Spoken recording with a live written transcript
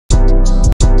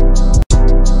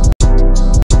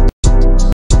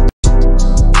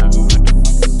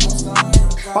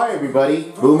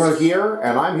everybody, Boomer here,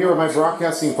 and I'm here with my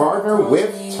broadcasting partner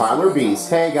with Tyler Beast.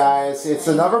 Hey guys, it's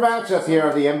another matchup here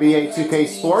of the NBA 2K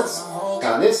Sports.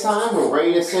 Now this time we're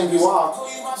ready to send you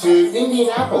off to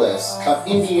Indianapolis of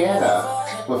Indiana.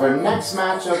 With our next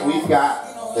matchup we've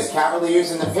got the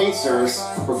Cavaliers and the Pacers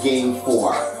for Game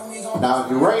 4. Now if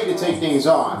you're ready to take things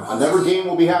on, another game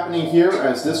will be happening here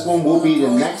as this one will be the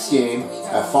next game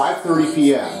at 5:30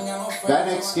 p.m. That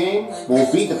next game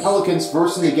will be the Pelicans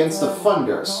versing against the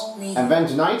Thunders. And then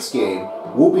tonight's game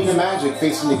will be the Magic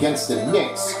facing against the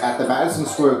Knicks at the Madison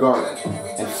Square Garden.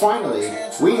 And finally,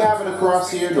 we have it across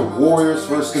here, the Warriors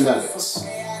versus the Nuggets.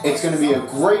 It's going to be a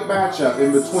great matchup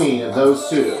in between of those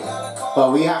two.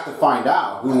 But we have to find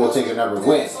out who will take another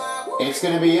win. It's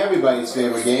going to be everybody's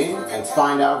favorite game, and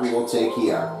find out who will take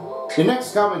here. The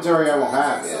next commentary I will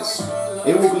have is,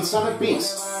 it will be Son of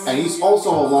Beast, and he's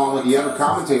also along with the other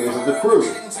commentators of the crew.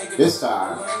 This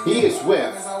time, he is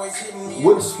with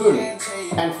Wood Spoonie.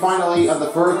 And finally, of the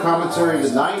third commentary of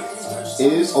the night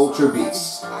is Ultra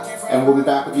Beast. And we'll be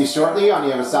back with you shortly on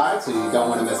the other side, so you don't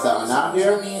want to miss that one out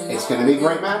here. It's going to be a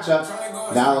great matchup.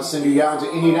 Now let's send you down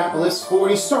to Indianapolis for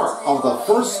the start of the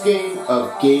first game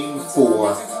of Game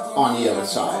 4 on the other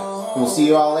side. We'll see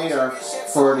you all later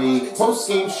for the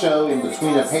post-game show in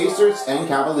between the Pacers and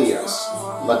Cavaliers.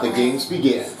 Let the games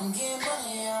begin.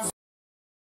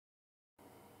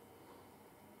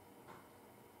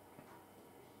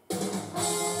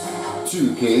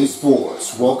 2K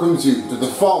Sports welcomes you to the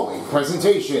following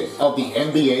presentation of the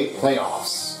NBA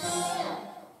playoffs.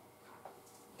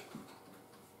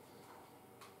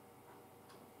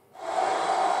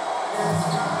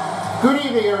 Good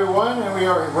evening, everyone, and we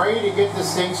are ready to get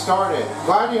this thing started.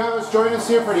 Glad you have us join us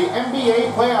here for the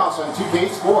NBA playoffs on 2K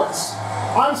Sports.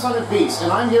 I'm Son of Beast,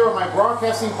 and I'm here with my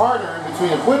broadcasting partner in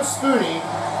between the Wood Spoonie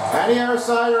and the other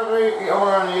side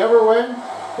or on the other win.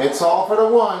 It's all for the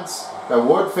ones, the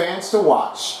Wood fans to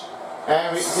watch.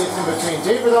 And it's in between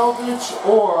David Aldridge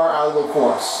or Aldo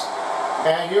Force.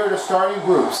 And here are the starting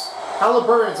groups.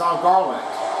 Halliburton's on Garland.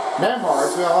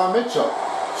 Nembhard's on Mitchell.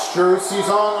 Strus, he's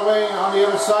on the way on the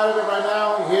other side of it right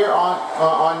now, here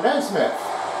on Nesmith.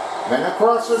 Then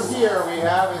across from here we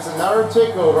have is another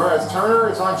takeover as Turner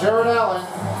is on Jared Allen.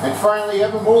 And finally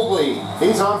Evan Mobley,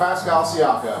 he's on Pascal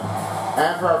Siakam.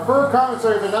 And for our third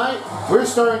commentary tonight, we're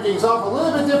starting things off a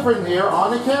little bit different here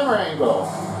on the camera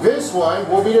angle. This one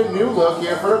will be the new look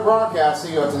here for the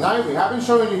broadcasting of tonight. We haven't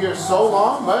shown you here so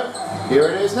long, but here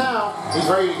it is now. He's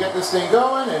ready to get this thing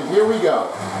going, and here we go.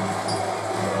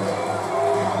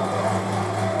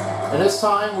 And this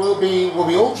time we'll be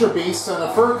Ultra Beasts and the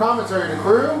third commentary to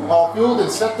crew, all fueled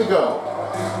and set to go.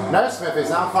 Nesmith is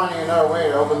now finding another way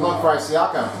to open look by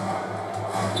Siakam.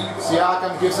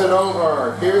 Siakam gives it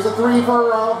over. Here's a three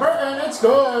for Halliburton. It's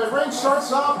good. Range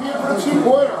starts off here for the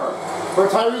two-pointer for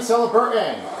Tyrese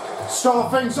Halliburton.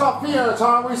 Start things up here.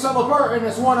 Tyrese Halliburton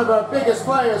is one of the biggest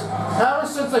players ever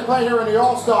since they played here in the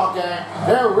All-Star game.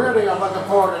 They're really looking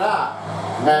forward to that.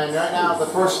 And right now, the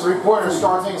first three-pointer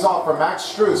starts things off for Max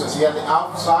Strus as he had the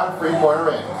outside three-pointer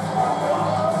in.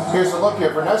 Here's a look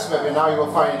here for Nesmith, and now you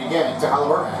will find it again to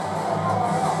Halliburton.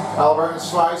 Halliburton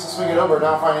slides to swing it over,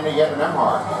 now finding it again to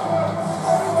Nembhard.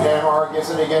 Nembhard gives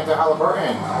it again to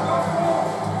Halliburton.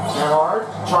 Nembhard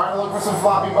trying to look for some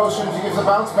floppy motions, he gives a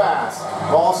bounce pass.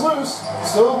 Ball's loose,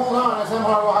 still hold on as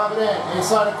Nembhard will have it in.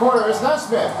 Inside the corner is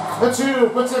Nesmith. The two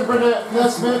puts in for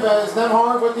Nesmith as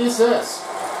Nembhard with the assist.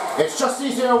 It's just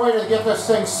easier way to get this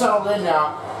thing settled in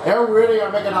now. They really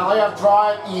are making a layup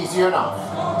drive easier enough.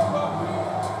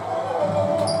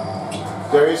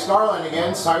 There's Garland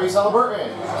again, Tyrese Halliburton.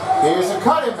 Here's a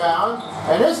cut inbound,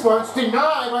 and this one's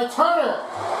denied by Turner.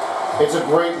 It's a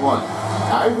great one.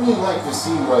 I really like to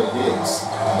see what it is.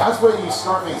 That's where you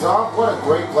start things off. What a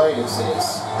great play this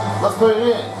is. Let's put it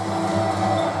in.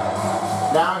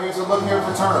 Now here's a look here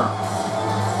for Turner.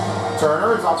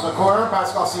 Turner is off the corner,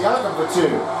 Pascal Siakam for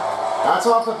two. That's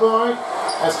off the point,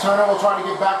 as Turner will try to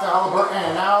get back to Halliburton,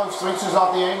 and now switches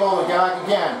off the angle and get back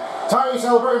again. Tyrese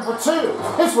Halliburton for two.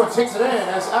 This one takes it in,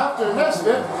 as after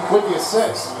Nesmith with the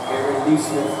assist.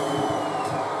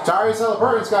 Tyrese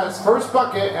Halliburton's got his first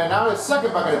bucket, and now his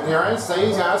second bucket appearance, so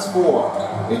he has four.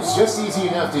 It's just easy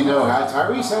enough to know how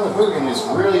Tyrese Halliburton is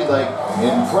really like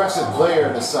an impressive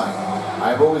player to sight.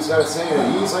 I've always got to say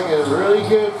that he's like a really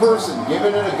good person,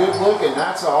 giving it a good look, and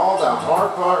that's all the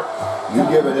hard part. You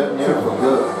give it up there for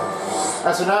good.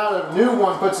 And so now the new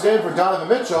one puts it in for Donovan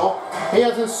Mitchell. He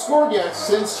hasn't scored yet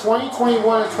since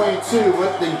 2021 and 22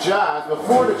 with the Jazz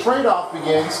before the trade-off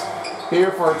begins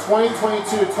here for a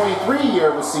 2022-23 year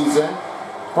of the season,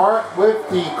 part with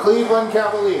the Cleveland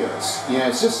Cavaliers. Yeah,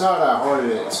 it's just not how hard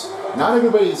it is. Not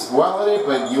everybody's well at it,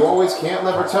 but you always can't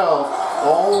never tell.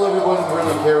 All everyone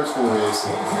really cares for is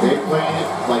they're playing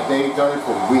it like they've done it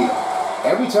for real.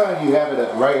 Every time you have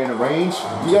it right in the range,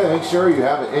 you got to make sure you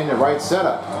have it in the right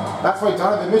setup. That's why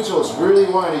Donovan Mitchell is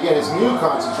really wanting to get his new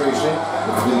concentration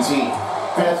with the team.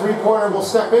 And a three-pointer will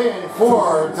step in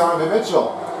for Donovan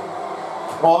Mitchell.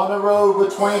 On the road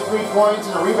with 23 points,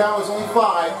 and the rebound was only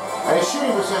 5, and his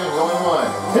shooting percentage is only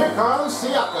 1. Here comes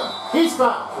Siakam. He's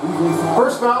fouled.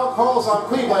 First foul calls on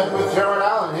Cleveland with Jared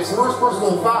Allen, his first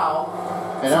personal foul,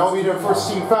 and that will be their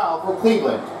first team foul for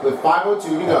Cleveland with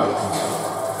 5:02 to go.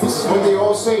 This is what they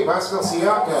all say, Pascal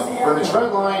Siakam. From the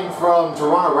trend line from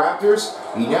Toronto Raptors,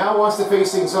 he now wants to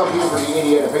face things up here for the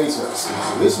Indiana Pacers.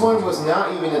 This one was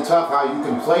not even a tough how you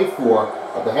can play for,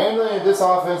 but the handling of this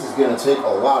offense is going to take a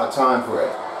lot of time for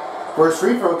it. First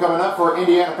free throw coming up for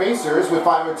Indiana Pacers with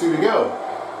 5:02 to go.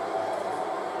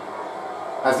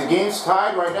 As the game's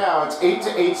tied right now, it's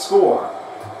 8-8 score.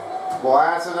 We'll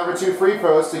add some number 2 free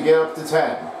throws to get up to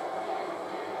 10.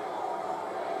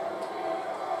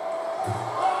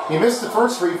 He missed the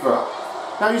first free throw.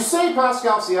 Now you say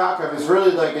Pascal Siakam is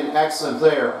really like an excellent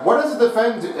player. What does it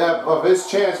defend of his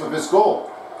chance with his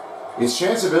goal? His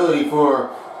chance ability for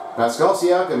Pascal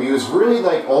Siakam, he was really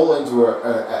like all into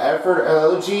effort,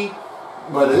 energy,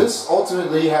 but this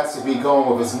ultimately has to be going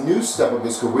with his new step of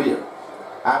his career.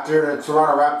 After the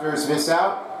Toronto Raptors miss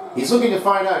out, he's looking to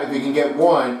find out if he can get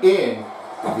one in,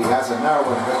 if he has another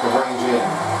one with the range in.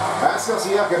 Pascal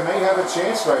Siakam may have a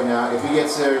chance right now if he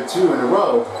gets there 2 in a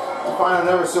row to find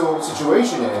another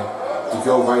situation in to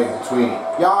go right in between.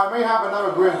 Yeah, I may have another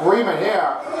agreement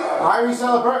here. Tyrese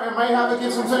Halliburton may have to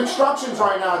give some instructions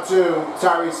right now to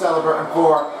Tyrese Halliburton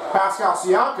for Pascal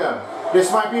Siakam.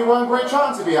 This might be one great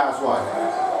chance if he has one.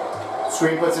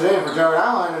 Screen puts it in for Jared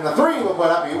Allen, and the 3 will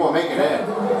put up, he will make it in.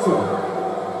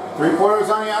 3-pointers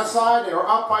on the outside, they were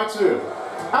up by 2.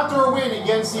 After a win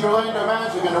against the Orlando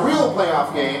Magic in a real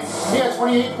playoff game, he had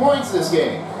 28 points this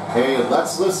game. Hey,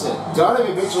 let's listen.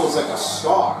 Donovan Mitchell is like a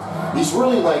star. He's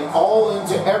really like all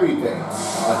into everything.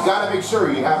 I've got to make sure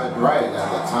you have it right at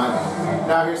that time.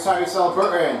 Now here's Tyrese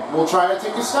Halliburton. We'll try to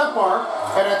take a step mark,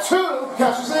 and a 2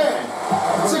 catches in.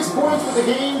 6 points for the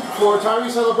game for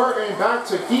Tyrese Halliburton, back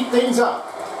to keep things up.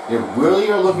 They really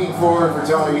are looking forward for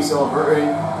Tyrese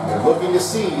Halliburton. They're looking to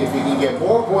see if he can get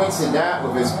more points than that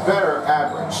with his better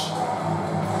average.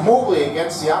 Mobley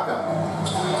against Siakam.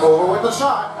 Over with the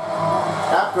shot.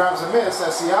 That grabs a miss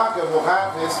as Siakam will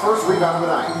have his first rebound of the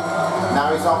night.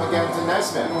 Now he's off again to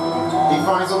Nesmith. He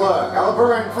finds a look.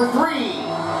 Halliburton for 3.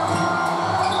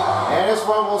 And this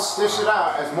one will stish it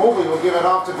out as Mobley will give it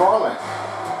off to Garland.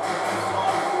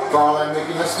 Garland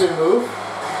making the spin move.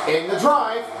 In the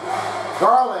drive.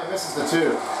 Garland misses the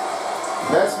 2.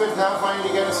 Nesmith now finding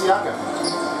to get a Siakam.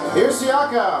 Here's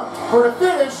Siakam for the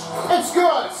finish. It's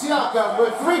good. Siakam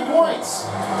with 3 points.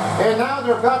 And now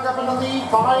they're back up in the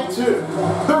lead by 2.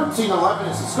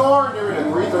 13-11 is the score, nearing a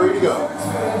 3:30 to go.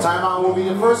 Timeout will be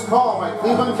the first call by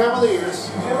Cleveland Cavaliers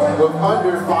with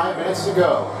under 5 minutes to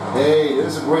go. Hey,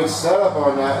 there's a great setup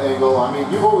on that angle. I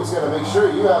mean, you've always got to make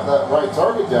sure you have that right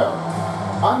target down.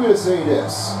 I'm going to say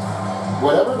this.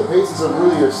 Whatever the Pacers are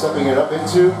really stepping it up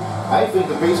into, I think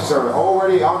the Pacers are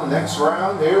already on the next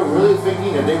round. They're really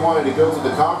thinking that they wanted to go to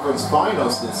the conference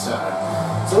finals this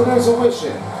time. So there's a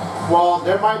wishing. Well,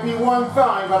 there might be one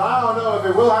thing, but I don't know if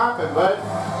it will happen. But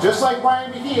just like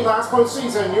Miami Heat last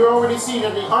postseason, you're already seeing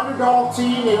that the underdog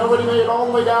team, they already made it all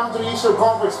the way down to the Eastern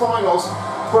Conference Finals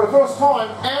for the first time,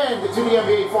 and to the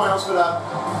NBA Finals for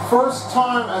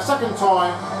the second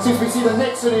time since we see the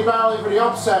Knicks in the Valley for the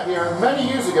upset here many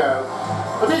years ago.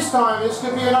 But this time, this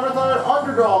could be another third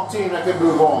underdog team that could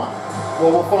move on.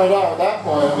 Well, we'll find out at that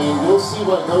point. I mean, you'll see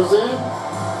what goes in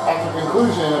at the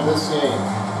conclusion of this game.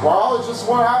 Well, it's just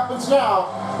what happens now.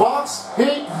 Bucks,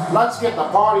 Heat, let's get the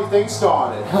party thing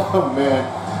started. Oh, man.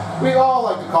 We all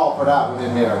like to call for that one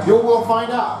in there. We'll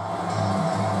find out.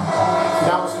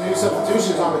 Now with some new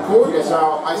substitutions on the court, is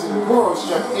how Isaac Okoro's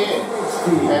checked in.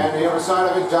 And the other side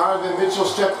of it, Donovan Mitchell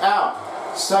stepped out.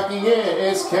 Sucking in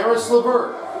is Karis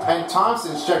LeVert. And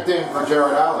Thompson's checked in for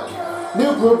Jared Allen.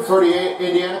 New group for the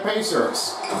Indiana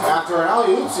Pacers. After an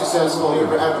alley-oop successful here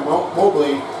for Evan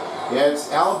Mobley, it's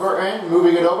Halliburton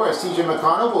moving it over as TJ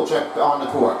McConnell will check on the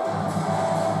court.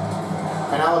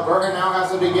 And Halliburton now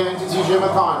has it again to TJ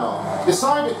McConnell.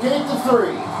 Decided to take the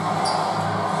 3.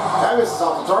 Davis is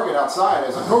off the target outside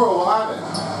as Okoro will have it.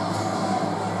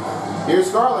 Here's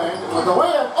Garland with the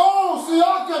layup. Oh,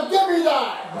 Siakam, give me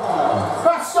that!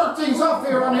 Let's start things up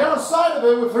here on the other side of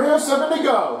it with 3:07 to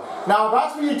go. Now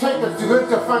that's when you take a good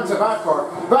defensive effort.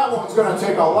 That one's going to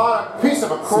take a piece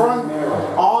of a crumb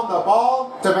on the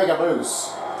ball to make it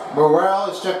loose. Morrell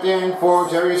is checked in for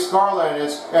Jerry Scarlett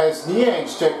as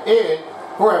Niang's checked in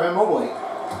for Evan Mobley.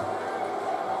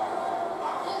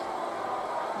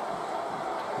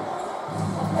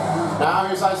 Now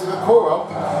here's Isaac Okoro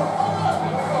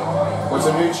with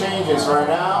some new changes right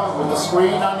now with the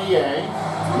screen on Niang.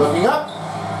 Looking up,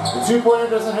 the two-pointer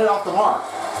doesn't hit off the mark.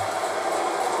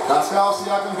 Pascal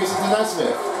Siakam gets it to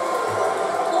Nesmith.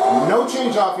 No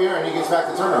change off here, and he gets back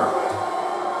to Turner.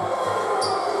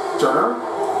 Turner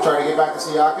trying to get back to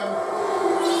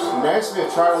Siakam.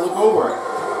 Nesmith trying to look over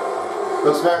it.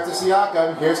 Looks back to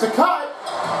Siakam. Here's the cut.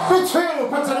 The two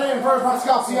puts it in for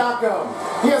Pascal Siakam.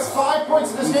 He has 5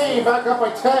 points in this game, back up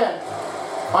by 10,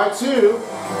 by 2,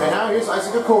 and now here's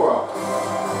Isaac Okoro.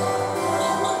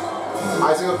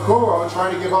 Isaac Okoro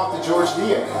trying to give off to George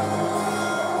Niang.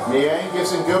 Niang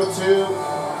gives him go to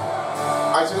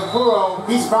Isaac Okoro.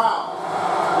 He's fouled.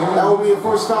 That will be the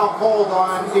first foul called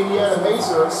on Indiana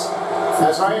Pacers.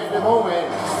 As right at the moment,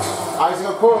 Isaac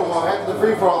Okoro will head to the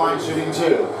free throw line shooting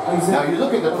 2. Now you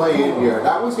look at the play in here.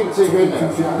 That one's going to take in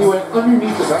there. He went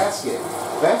underneath the basket.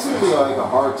 That's going to be like a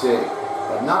hard take.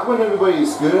 But not when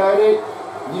everybody's good at it.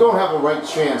 You don't have a right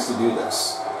chance to do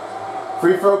this.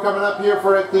 Free throw coming up here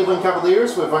for the Cleveland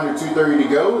Cavaliers with under 2:30 to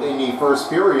go in the first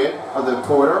period of the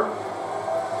quarter.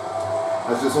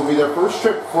 As this will be their first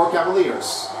trip for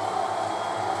Cavaliers.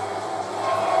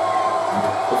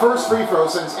 The first free throw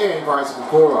sends in for Isaac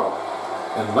Okoro.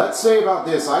 And let's say about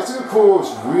this, Isaac Okoro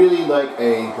is really like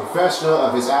a professional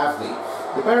of his athlete.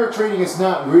 The better training is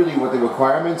not really what the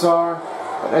requirements are,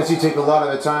 but as you take a lot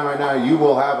of the time right now, you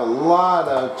will have a lot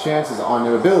of chances on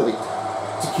your ability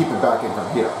to keep it back in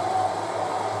from here.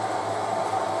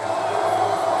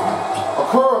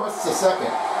 Okoro misses a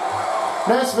second.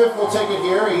 Nesmith will take it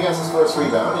here. He has his first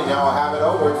rebound, and now I'll have it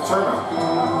over to Turner.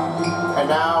 And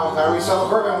now Tyrese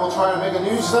Halliburton will try to make a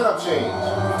new setup change.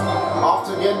 Off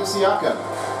to again to Siakam.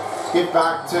 Get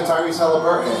back to Tyrese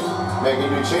Halliburton.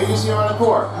 Making new changes here on the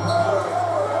court.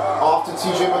 Off to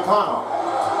TJ McConnell.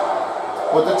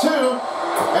 With the 2,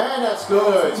 and that's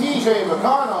good. TJ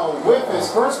McConnell with his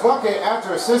first bucket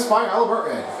after assist by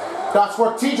Halliburton. That's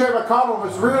what TJ McConnell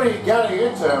was really getting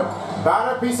into.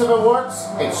 Bad a piece of it works,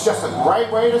 it's just a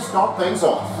great way to start things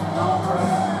off.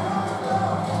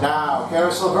 Now,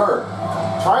 Caris LeVert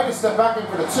trying to step back in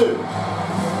for the 2.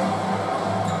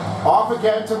 Off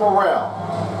again to Morrell.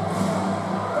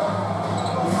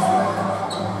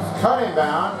 Cut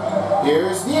inbound.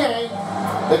 Here's Niang.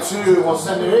 The 2 will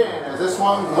send it in as this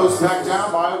one goes back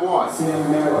down by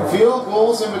 1. Field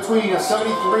goals in between of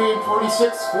 73 and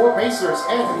 46 for Pacers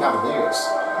and the Cavaliers.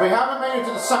 They haven't made it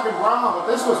to the second round, but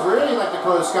this was really like the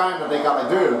close game that they got to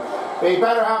do. They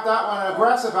better have that one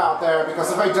aggressive out there,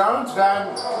 because if they don't,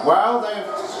 then, well, they're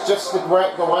just the way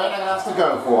they have to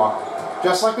go for.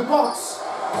 Just like the Bucks.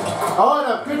 Oh,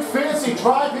 and a good fancy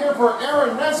drive here for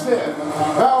Aaron Nesmith.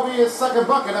 That'll be his second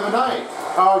bucket of the night.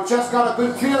 Oh, just got a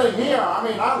good feeling here. I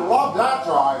mean, I love that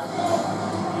drive.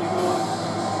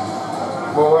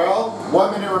 Morrell,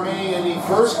 1 minute remaining in the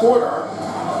first quarter.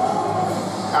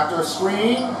 After a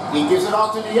screen, he gives it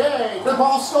off to Niang. The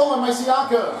ball stolen by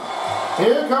Siakam.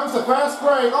 Here comes the fast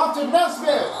break. Off to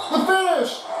Nesmith. The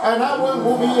finish. And that one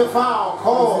will be a foul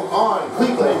called on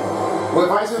Cleveland. With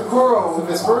Isaac Okoro with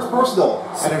his first personal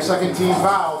and their second team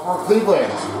foul for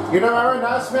Cleveland. You know, Aaron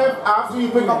Nesmith, after you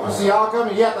pick up a Siakam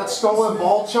and yet that stolen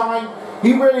ball chime,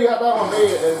 he really got that one made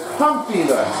it comfy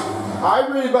there. I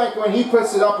really like when he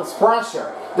puts it up as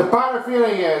pressure. The better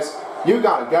feeling is, you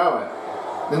got it going.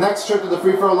 The next trip to the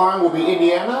free throw line will be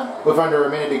Indiana with under a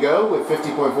minute to go with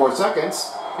 50.4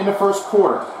 seconds in the first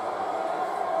quarter.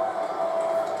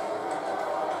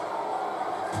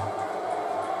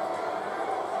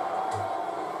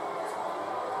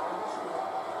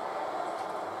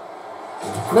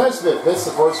 Nesmith hits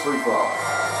the first free throw.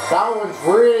 That one's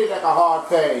really like a hard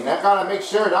thing. They gotta make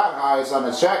sure that guy is on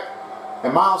the check.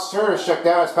 And Miles Turner's checked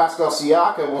out as Pascal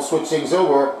Siakam will switch things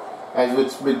over as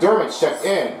McDermott's checked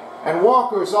in. And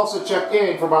Walker is also checked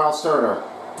in for Miles Turner.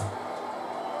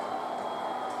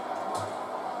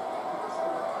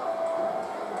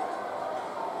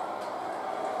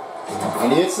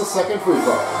 And he hits the second free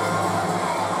throw.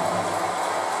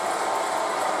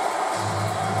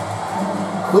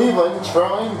 Cleveland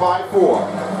trailing by 4.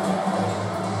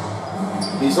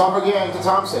 He's off again to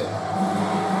Thompson.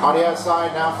 On the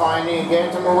outside now finding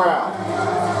again to Morrell.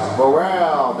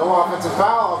 Morrell, no offensive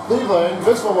foul. Cleveland,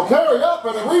 this one will carry up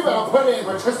and the rebound put in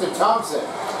for Tristan Thompson.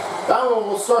 That one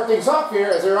will start things off here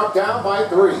as they're up down by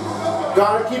 3.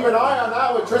 Gotta keep an eye on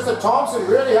that one. Tristan Thompson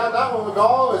really had that one with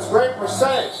all of its great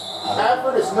percentage.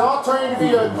 Effort is not trying to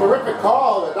be a terrific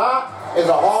call, but that that is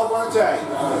a hard one to take.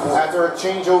 After a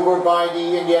changeover by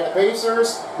the Indiana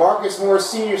Pacers, Marcus Morris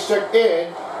Sr. checked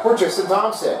in for Tristan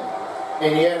Thompson.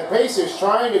 Indiana Pacers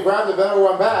trying to grab the better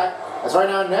one back, as right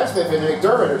now Nesmith and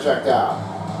McDermott are checked out.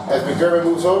 As McDermott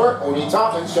moves over, Oni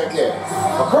Toppin's checked in.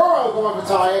 Okoro going to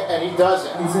tie it, and he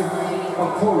doesn't.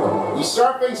 You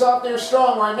start things off there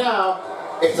strong right now.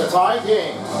 It's a tie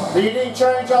game. Leading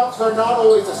change-offs are not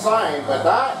always a sign, but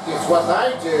that is what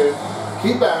they do.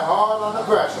 Keep that hard on the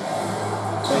pressure.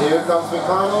 And here comes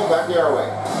McConnell back the other way.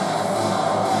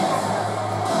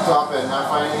 Toppin now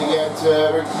finding again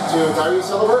to Tyrese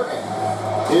Halliburton.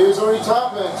 Here's Oni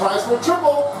Toppin, tries for a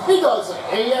triple. He does it.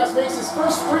 AES makes his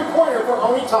first three-pointer for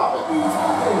Oni Toppin.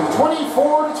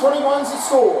 24-21 is the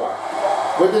score.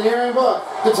 With the nearing book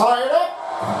to tie it up.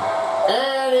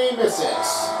 And he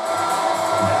misses.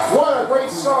 What a great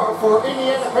start for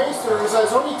Indiana Pacers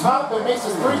as Oni Toppin makes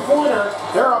his three-pointer.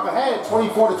 They're up ahead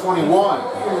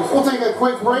 24-21. We'll take a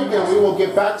quick break and we will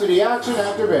get back to the action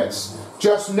after this.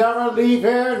 Just never leave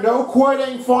here, no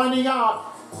quitting, finding out.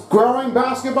 Growing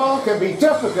basketball can be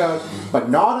difficult, but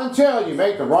not until you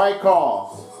make the right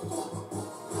call.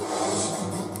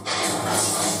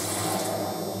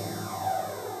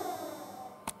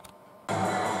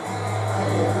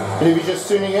 And if you're just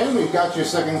tuning in, we've got your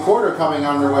second quarter coming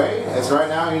underway, as right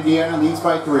now Indiana leads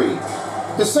by 3.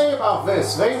 To say about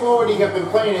this, they've already have been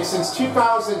playing it since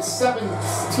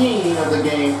 2017 of the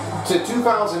game to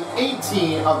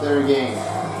 2018 of their game.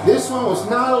 This one was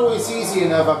not always easy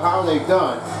enough of how they've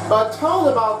done. But tell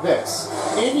them about this.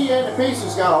 Indiana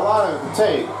Pacers got a lot of it to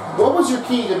take. What was your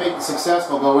key to make it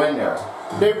successful go in there?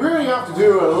 They really have to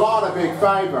do a lot of big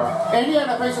favor.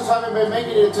 Indiana Pacers haven't been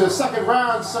making it into the second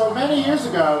round so many years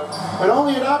ago, but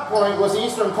only at that point was the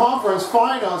Eastern Conference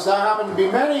Finals. That happened to be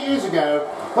many years ago,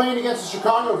 playing against the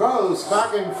Chicago Bulls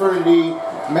back in for the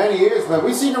many years. But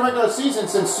we've seen the regular season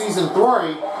since season 3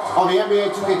 on the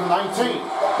NBA2k24.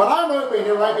 But I'm hoping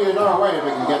there might be another way if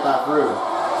we can get that through.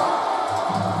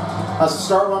 As the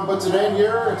start one puts it in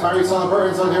here, Tyrese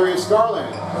Halliburton is on Darius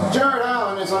Garland. Jared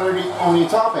Allen is underneath Oni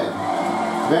Toppin.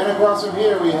 Then across from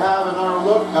here we have another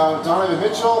look of Donovan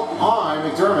Mitchell on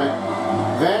McDermott.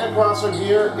 Then across from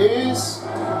here is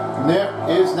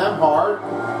Nembhard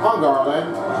on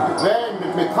Garland. Then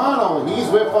McConnell, he's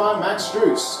with on Max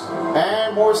Strus.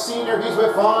 And Morris Sr., he's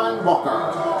with on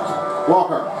Walker.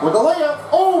 Walker with a layup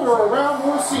over around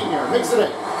Morris Sr. Makes it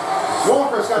in.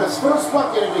 Walker's got his first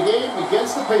bucket in the game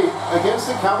against the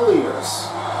Cavaliers.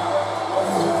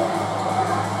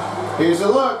 Here's a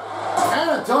look.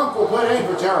 And a dunk will put in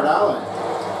for Jared Allen.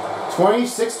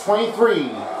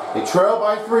 26-23. They trail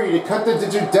by 3 to cut the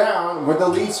digit down with the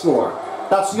lead score.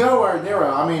 That's nowhere near it.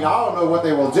 I mean, I don't know what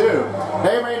they will do.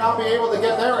 They may not be able to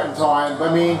get there in time.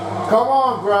 But I mean, come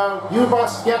on, bro. You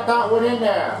must get that one in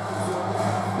there.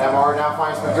 Nembhard now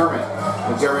finds McDermott.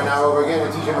 McDermott now over again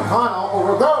to TJ McConnell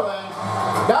over Garland.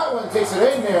 That one takes it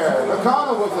in there.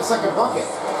 McConnell with the second bucket.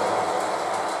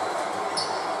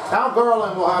 Now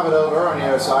Garland will have it over on the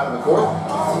other side of the court.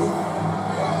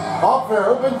 Off there,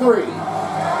 open 3.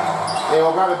 They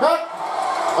will grab it back.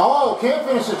 Oh, can't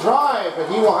finish the drive, but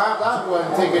he will have that one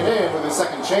taken in with a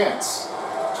second chance.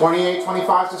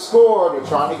 28-25 to score. They're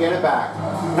trying to get it back.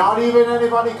 Not even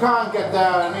anybody can get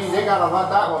that. I mean, they got to let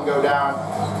that one go down.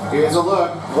 Here's a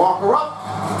look. Walker up.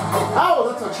 Oh,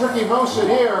 that's a tricky motion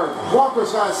here.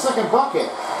 Walker's got his second bucket.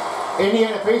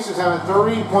 Indiana Pacers have a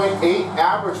 30.8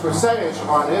 average percentage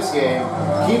on this game.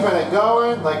 Keeping it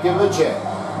going like it legit.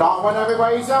 Not when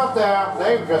everybody's out there.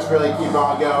 They just really keep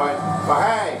on going. But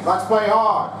hey, let's play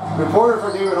hard. Reporter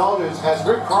for David Aldridge has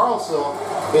Rick Carlson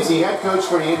is the head coach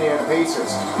for the Indiana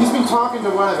Pacers. He's been talking to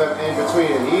one of them in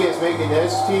between, and he is making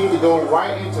this team to go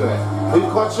right into it. We've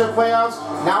clutched their playoffs.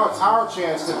 Now it's our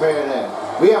chance to pay it in.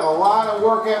 We have a lot of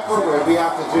work effort that we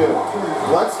have to do.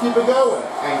 Let's keep it going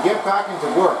and get back into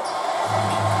work.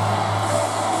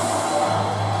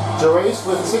 Jerace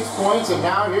with 6 points, and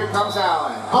now here comes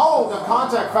Allen. Oh, the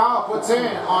contact foul puts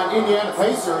in on Indiana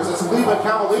Pacers as Cleveland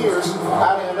Cavaliers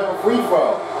adding another free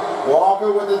throw.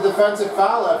 Walker with a defensive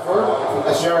foul effort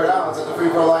as Jared Allen's at the free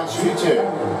throw line shooting 2.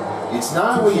 It's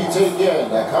not what you take in.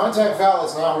 That contact foul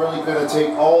is not really going to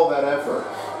take all that effort.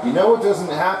 You know it doesn't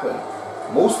happen.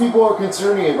 Most people are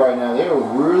concerning it right now. They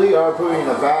really are putting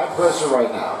a bad pressure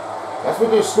right now. That's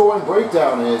what their scoring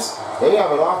breakdown is. They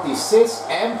have it off the assists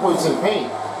and points in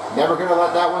paint. Never going to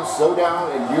let that one slow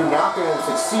down, and you're not going to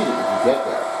succeed if you get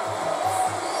there.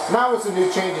 Now it's the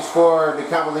new changes for the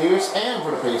Cavaliers and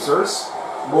for the Pacers.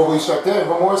 Will be checked in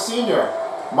for Morris Sr.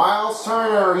 Miles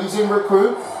Turner, he's in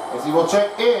recruit, as he will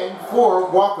check in for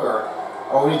Walker.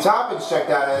 Oni Toppin's checked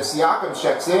out as Siakam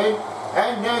checks in,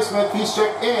 and Nesmith, he's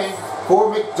checked in for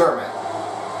McDermott.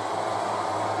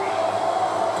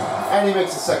 And he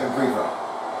makes the second free throw.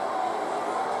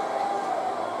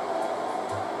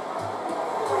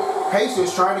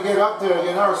 Pacers trying to get up to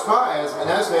another spot as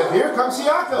Nesmith. Here comes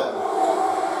Siakam.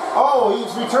 Oh,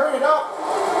 he's returned it up.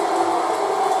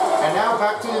 And now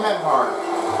back to the Memhard.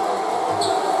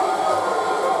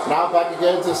 Now back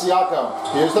again to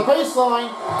Siakam. Here's the baseline.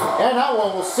 And that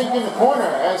one will sink in the corner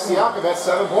as Siakam has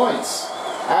 7 points.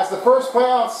 As the first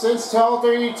playoff since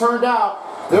 12:30 turned out,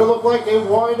 they looked like they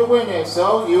wanted to win it.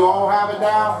 So you all have it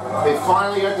now. They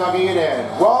finally are dugging it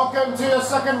in. Welcome to the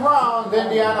second round,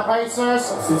 Indiana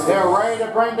Pacers. They're ready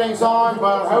to bring things on,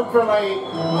 but hopefully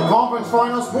the conference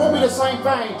finals will be the same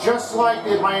thing, just like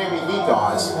the Miami Heat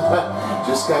does.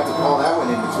 Just got to call that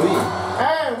one in between.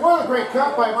 And what a great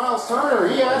cut by Miles Turner.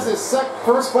 He has his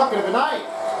first bucket of the night.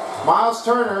 Miles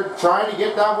Turner trying to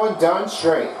get that one done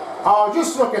straight. Oh,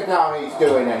 just look at how he's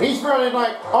doing it. He's really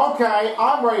like, okay,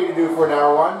 I'm ready to do for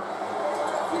another one.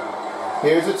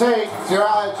 Here's a take to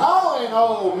Alex Allen.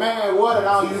 Oh, man, what an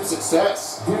alley-oop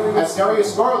success. As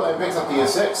Darius Garland picks up the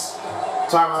assist.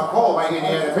 Timeout call by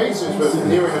Indiana Pacers with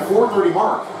nearing the 4:30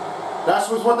 mark. That's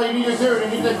what they need to do. They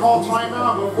need to call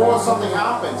timeout before something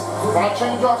happens. But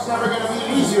change-off's never going to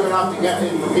be easier enough to get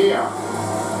in from here.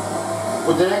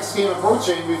 With the next game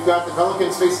approaching, we've got the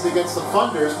Pelicans facing against the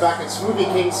Thunders back at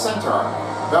Smoothie King Center.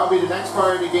 That'll be the next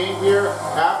part of the game here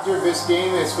after this game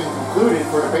has been concluded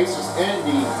for the Pacers and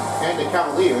the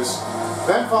Cavaliers.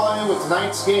 Then following with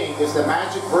tonight's game is the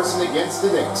Magic versus against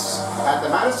the Knicks at the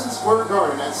Madison Square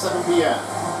Garden at 7 p.m.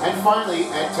 And finally,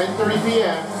 at 10:30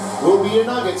 p.m., will be the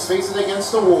Nuggets facing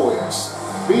against the Warriors.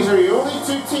 These are the only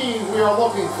 2 teams we are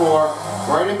looking for,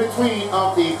 right in between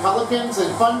of the Pelicans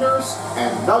and Thunders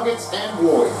and Nuggets and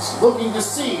Warriors, looking to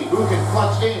see who can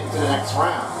clutch into the next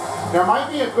round. There might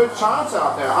be a good chance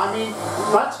out there. I mean,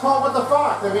 let's call it the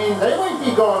fact. I mean, they might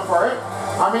be going for it.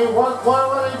 I mean, what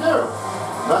will they do?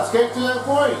 Let's get to that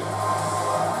point.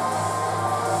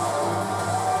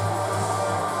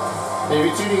 If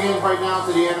you're tuning in right now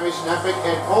to the Animation Epic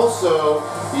and also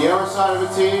the other side of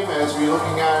the team as we're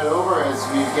looking at it over, as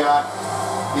we've got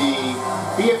the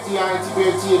BFDI,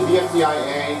 TBOT, and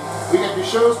BFDIA. We got your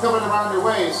shows coming around your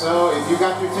way, so if you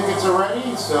got your tickets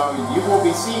already, so you will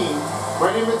be seen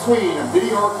right in between of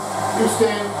New York,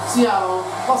 Houston, Seattle,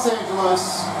 Los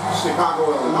Angeles,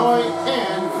 Chicago, Illinois,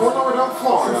 and Fort Lauderdale,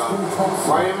 Florida.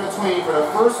 Right in between for the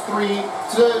first 3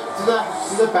 to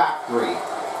the back 3.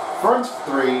 Front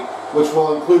 3, which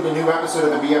will include the new episode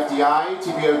of the BFDI,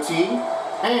 TBOT,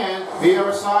 and the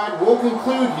other side will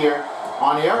conclude here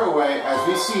on the airway as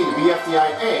we see the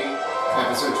BFDIA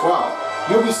episode 12.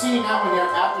 You'll be seeing that one here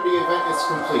after the event is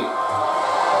complete.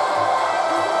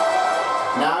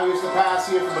 Now here's the pass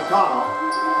here from McConnell.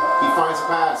 He finds the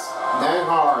pass. Then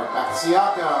hard. Back to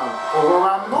Siakam. Over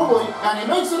around Mobley. And he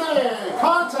makes it in.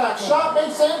 Contact shot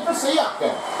makes it in for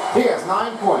Siakam. He has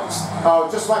 9 points. Oh,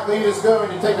 just like he is going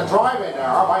to take a drive in there.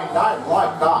 I might not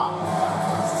like that.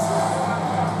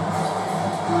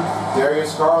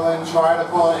 Darius Garland trying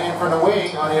to pull it in from the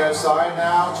wing on the other side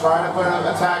now. Trying to put an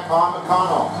attack on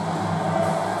McConnell.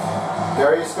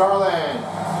 Darius Garland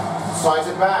slides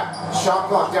it back. Shot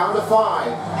clock down to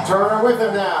 5. Turner with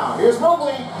him now. Here's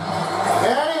Mobley.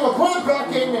 And he will put it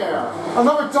back in there.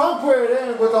 Another dunk put it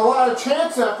in with a lot of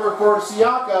chance effort for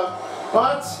Siakam.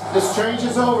 But this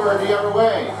changes over the other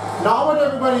way. Not what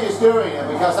everybody is doing,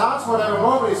 because that's what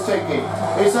everybody is taking.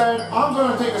 He said, I'm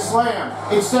going to take a slam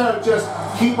instead of just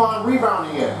keep on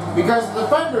rebounding it because the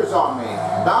defender's on me.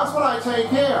 That's what I take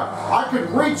here. I could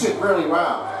reach it really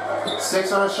well.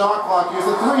 6 on a shot clock. Here's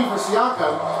the 3 for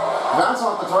Siakam. That's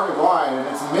off the target wide, and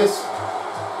it's missed.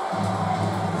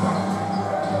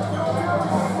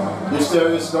 Here's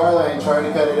Darius Garland trying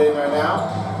to cut it in right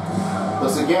now.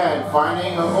 Once again,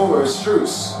 finding over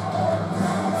Strus.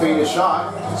 Fade a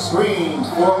shot. Screen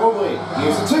for Mobley.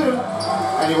 Here's a 2.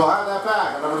 And he will have that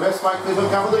back. Another miss by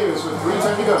Cleveland Cavaliers with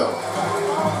 3:10 to go.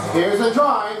 Here's a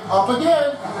drive. Up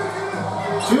again.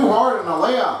 Too hard on a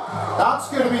layup. That's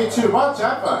going to be too much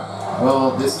effort.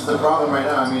 Well, this is the problem right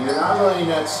now. I mean, they're not letting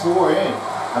that score in.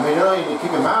 I mean, they're letting you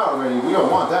kick him out already. We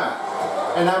don't want that.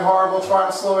 And then Hard will try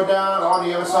to slow it down on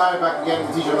the other side. Back again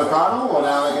to TJ McConnell. Well,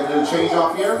 now they're going to do a change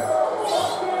off here.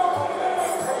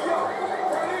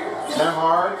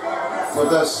 Nemhard with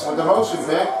the motion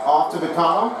pick off to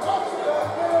McConnell.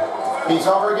 He's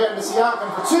over again to Siakam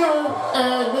for 2,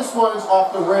 and this one's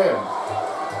off the rim.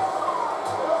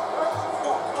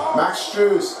 Max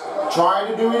Strus trying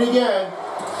to do it again.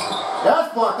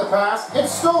 That's blocked the pass.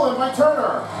 It's stolen by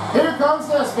Turner. Here comes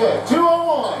Nesbitt.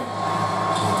 2-on-1.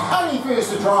 And he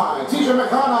finished the drive. TJ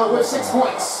McConnell with 6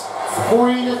 points.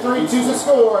 40-3, choose a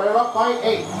score. They're up by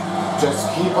 8.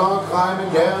 Just keep on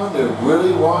climbing down. They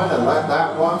really want to let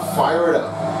that one fire it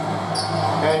up.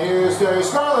 And here's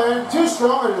Darius Garland, too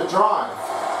strong to drive.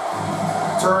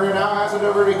 Turner now has it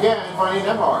over again, finding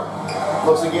Nemhard.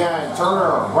 Looks again,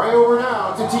 Turner right over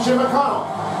now to TJ McConnell.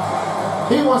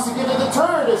 He wants to give it to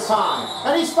Turner this time,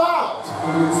 and he's fouled.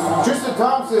 Tristan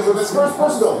Thompson with his first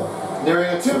personal. Nearing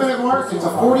a 2-minute mark, it's a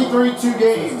 43-2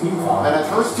 game. And a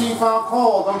first team foul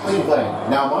called on Cleveland.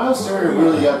 Now Miles Turner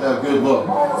really got that good look.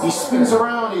 He spins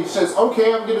around, he says,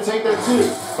 okay, I'm going to take that too.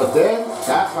 But then,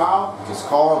 that foul is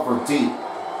called for deep.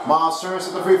 Miles Turner at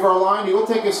the free throw line. He will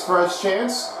take his first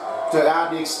chance to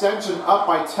add the extension up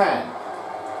by 10.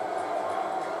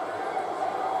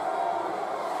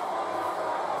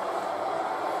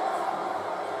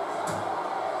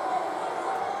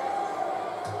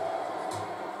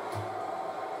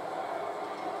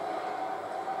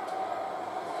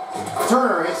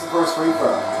 Turner hits the first free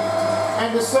throw.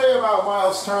 And to say about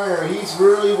Miles Turner, he's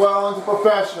really well into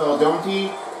professional, don't he?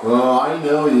 Well, I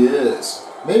know he is.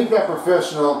 Make that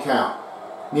professional count.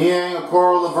 Niang,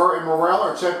 Okoro, LeVert, and Morrell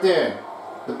are checked in.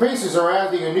 The Pacers are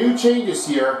adding a new changes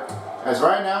here, as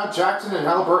right now Jackson and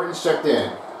Halliburton's checked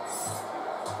in.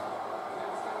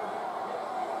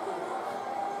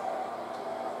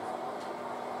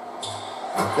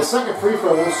 The second free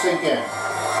throw will sink in.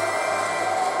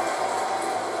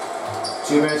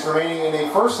 2 minutes remaining in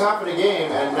the first half of the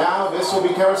game, and now this will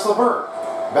be Caris LeVert.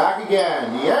 Back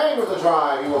again, Niang with the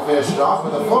drive. He will finish it off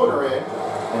with a floater in.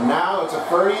 And now it's a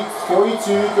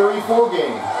 42-34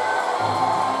 game.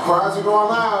 Crowds are going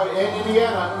loud in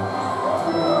Indiana.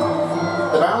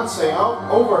 The bouncing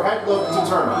overhead look to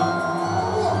Turner.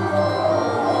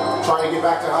 Trying to get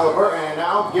back to Halliburton and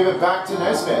now give it back to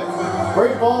Nesmith.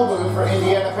 Great ball movement for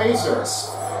Indiana Pacers.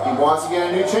 He wants to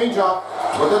get a new change-up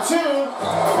with a 2.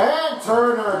 And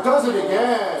Turner does it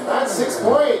again. That's 6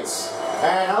 points.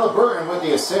 And Halliburton with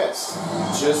the assist.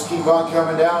 Just keep on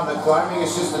coming down. The climbing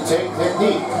is just a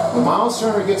technique. When Miles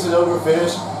Turner gets it over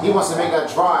finished, he wants to make that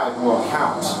drive will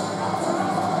count.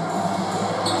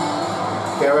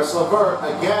 Caris LeVert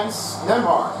against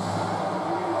Nemhard.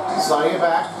 Sliding it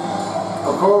back.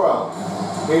 Okoro.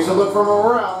 Here's a look for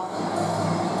Morrell.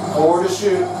 4 to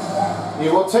shoot. He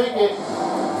will take it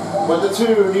with the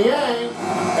 2. Niang.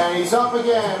 And he's up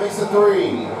again. Makes the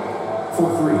 3.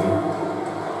 4-3.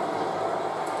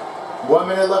 1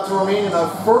 minute left to remain in the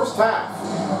first half.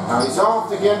 Now he's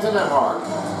off again to Nemhard.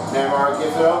 Nemhard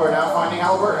gives it over, now finding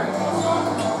Halliburton.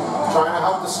 Trying to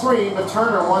help the screen, but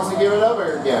Turner wants to give it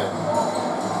over again.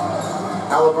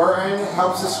 Halliburton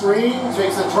helps the screen,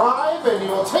 takes a drive, and he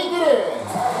will take it in.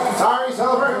 Tyrese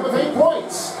Halliburton with 8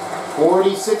 points.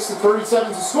 46-37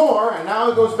 to score, and now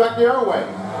it goes back the other way.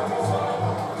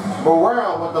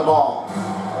 Morrell with the ball.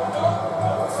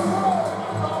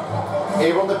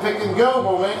 Able to pick and go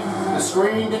moment. The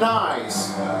screen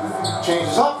denies.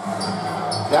 Changes up.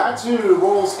 That too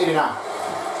rolls in and out.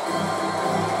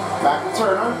 Back to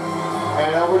Turner.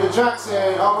 And over to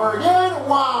Jackson. Over again.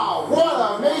 Wow. What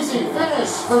an amazing finish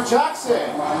for Jackson.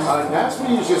 And that's what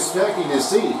he was just expecting to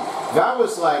see. That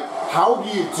was like, how do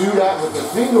you do that with the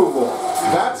finger roll?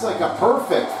 That's like a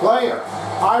perfect player.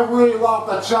 I really love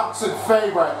the Jackson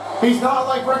favorite. He's not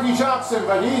like Ricky Jackson,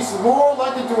 but he's more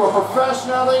likely to a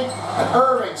professionally an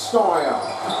Irving style.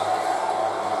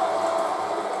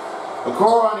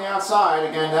 Okoro on the outside,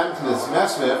 again then to this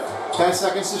Nesmith. 10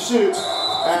 seconds to shoot.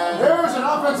 And there's an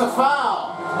offensive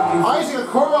foul. Isaac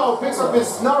Okoro picks up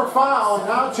his another foul and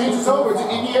now changes over to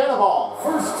Indiana ball.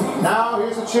 Now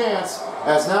here's a chance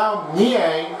as now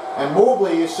Niang and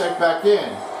Mobley is checked back in.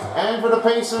 And for the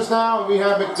Pacers now we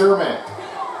have McDermott.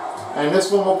 And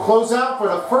this one will close out for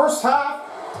the first half.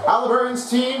 Halliburton's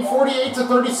team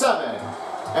 48-37.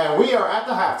 And we are at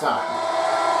the halftime.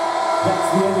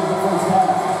 That's the end of the first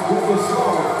half. With the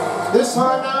score. This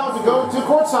time now to go to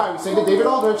courtside. We say to David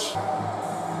Aldrich.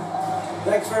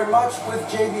 Thanks very much. With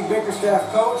JB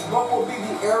Bickerstaff, coach, what will be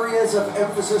the areas of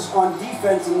emphasis on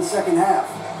defense in the second half?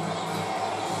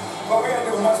 Well, we got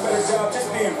to do a much better job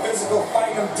just being physical,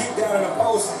 fighting them deep down in the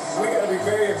post. We got to be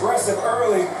very aggressive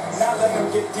early, not letting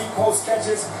them get deep post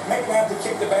catches, make them have to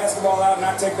kick the basketball out and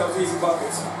not take those easy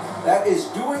buckets. That is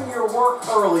doing your work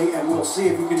early, and we'll see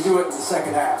if you can do it in the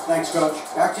second half. Thanks, Coach.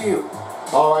 Back to you.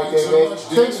 All right, David.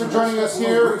 Thanks for joining us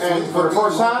here. And for the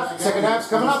first half, second half's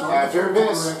coming up after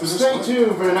this. Stay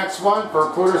tuned for the next one for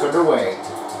quarters underway.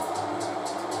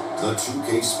 The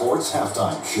 2K Sports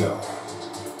Halftime Show.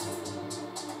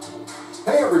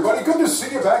 Hey everybody, good to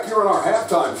see you back here on our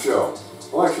halftime show.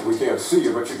 Well, actually, we can't see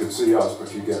you, but you can see us,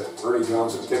 but you get it. Ernie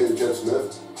Johnson, Kenny Jet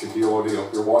Smith, Shaquille O'Neal.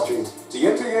 You're watching the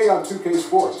NBA on 2K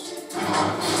Sports.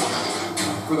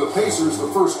 For the Pacers, the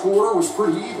first quarter was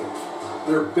pretty even.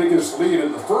 Their biggest lead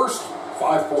in the first,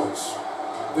 5 points.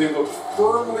 They looked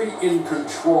firmly in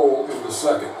control in the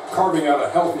second, carving out a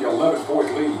healthy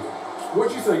 11-point lead.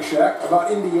 What'd you think, Shaq,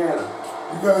 about Indiana?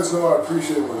 You guys know I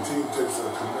appreciate when a team takes a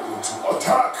commitment to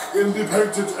attack in the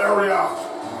painted area.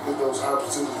 You get those high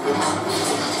percentage hits.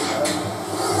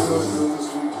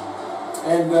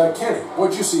 And Kenny,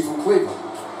 what'd you see from Cleveland?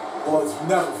 Well, it's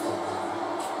never fun.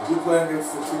 If you're playing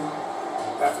against a team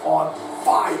that's on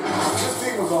fire. This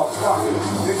team was on fire.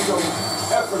 They showed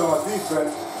effort on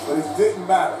defense, but it didn't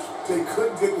matter. They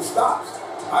couldn't get the stops.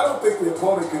 I don't think the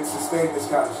opponent can sustain this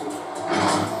kind of shooting.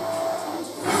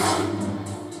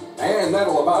 And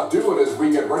that'll about do it as we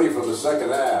get ready for the second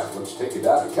half. Let's take it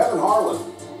down to Kevin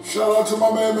Harlan. Shout out to my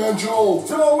man Joel.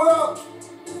 Joel, what up?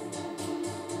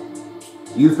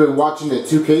 You've been watching the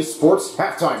 2K Sports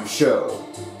Halftime Show.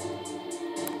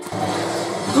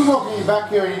 We welcome you back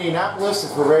here in Indianapolis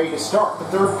as we're ready to start the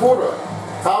third quarter.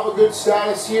 Have a good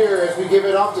status here as we give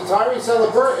it off to Tyrese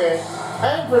Halliburton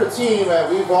and for the team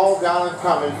that we've all got in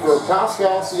common for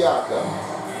Pascal Siakam.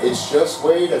 It's just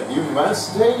way that you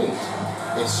must take.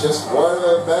 It's just one of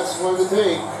the best ones to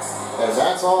take. And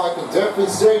that's all I can definitely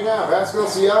say now. Pascal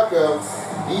Siakam,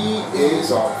 he is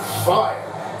on fire.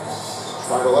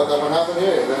 Trying to let that one happen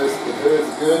here. If there's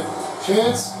a good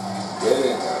chance, get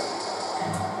in there.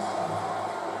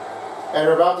 And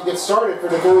we're about to get started for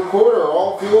the third quarter.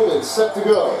 All field is set to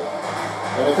go.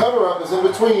 And the cover-up is in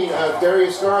between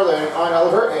Darius Garland on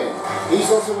Halliburton. He's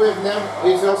also with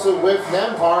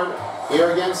Nembhard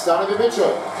here against Donovan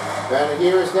Mitchell. And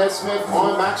here is Nesmith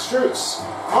on Max Strus.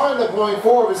 On the point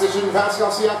forward position,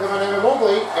 Pascal Siakam on Evan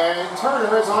Mobley, and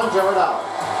Turner is on Jared Allen.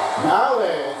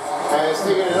 Allen has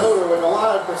taken it over with a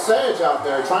lot of percentage out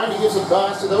there, trying to give some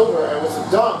blasts it over and with some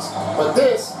dunks. But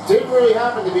this didn't really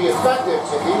happen to be effective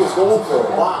if he was going for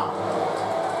it. Wow.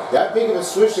 That big of a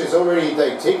switch is already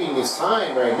taking his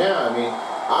time right now. I mean,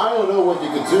 I don't know what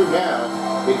you could do now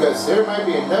because there might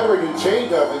be another new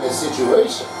change-up in this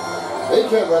situation. They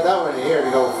can't let that one in here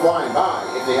to go flying by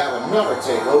if they have another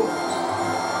takeover.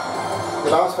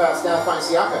 The bounce pass now finds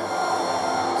Siakam.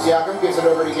 Siakam gives it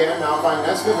over again, now finds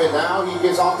Nesmith, and now he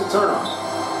gives off to Turner.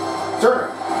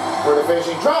 Turner, for the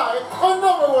finishing drive,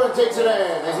 another one takes it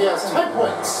in, and he has 10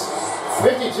 points.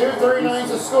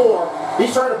 52-39 to score.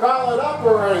 He's trying to battle it up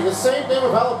already. The same thing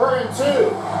with Halliburton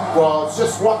too. Well, it's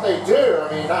just what they do.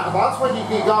 I mean, that's when you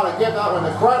gotta give that one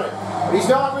the credit. But he's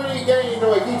not really getting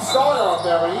into a deep starter out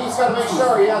there, but he's got to make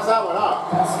sure he has that one up.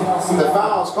 The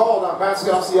foul is called on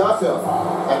Pascal Siakam,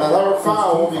 and another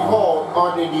foul will be called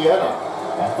on Indiana.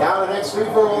 Now the next free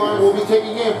throw line will be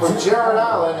kicking in for Jared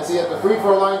Allen as he at the free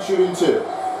throw line shooting two.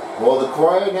 Well, the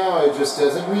quiet now, it just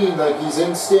doesn't mean like he's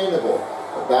instandable.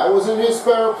 But that was in his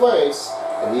better place,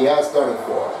 and he has done it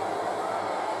for him.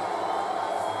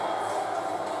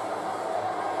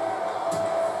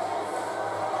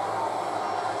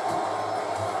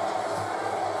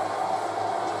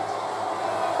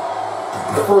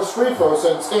 The first free throw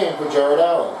sends in for Jared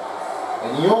Allen.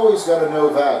 And you always got to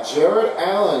know that. Jared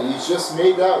Allen, he's just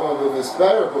made that one with his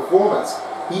better performance.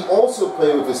 He also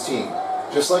played with his team,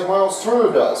 just like Miles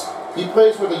Turner does. He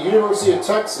plays for the University of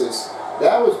Texas.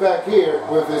 That was back here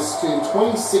with his team in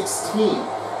 2016.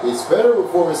 His better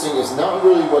performance is not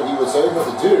really what he was able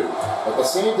to do. But the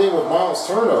same thing with Miles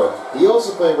Turner. He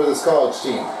also played with his college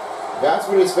team. That's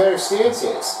what his better stance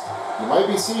is. You might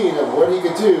be seeing of what he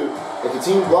could do if the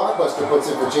team blockbuster puts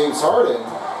in for James Harden,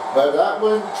 but that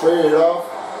one traded off.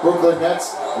 Brooklyn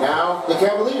Nets, now the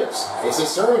Cavaliers. It's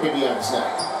his turn to be on his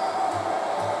neck.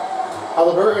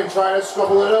 Halliburton trying to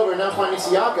scrabble it over, now finding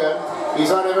Siakam. He's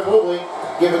on Evan Mobley.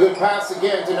 Give a good pass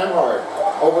again to Nembhard.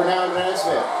 Over now to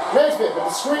Nesmith. Nesmith with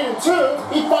the screen and two.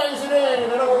 He fires it in,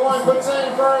 and another one puts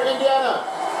in for Indiana.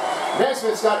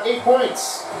 Nesmith's got 8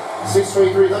 points.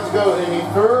 6:23 left to go in the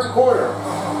third quarter.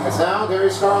 As now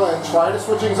Darius Garland trying to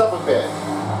switch things up a bit.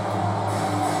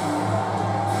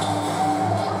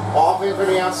 Off in from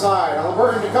the outside.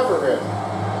 Halliburton to cover him.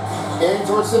 In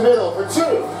towards the middle for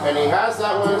two. And he has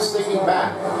that one sticking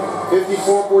back.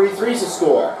 54-43 is the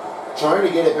score. Trying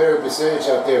to get a better percentage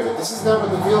out there, but this is not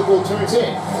what the field goal turns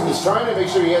in. He's trying to make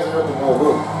sure he has an open more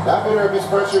room. That better of his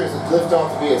pressure is a lift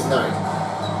off to be his 9.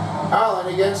 Allen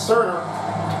against Turner.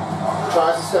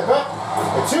 Tries to step up.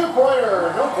 A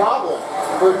two-pointer, no problem.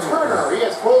 For Turner, he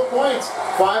has 12 points.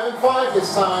 5 and 5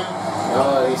 this time.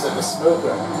 Oh, he's like a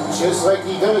smoker. Just like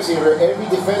he does here. Every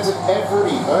defensive effort,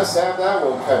 he must have that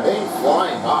one coming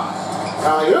flying by.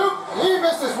 Now, he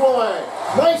missed this one.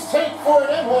 Nice take for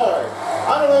Nembhard.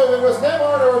 I don't know if it was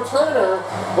Nembhard or Turner,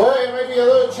 but it may be a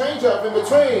little change-up in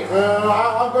between.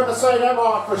 I'm going to say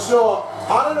Nembhard for sure.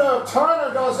 I don't know if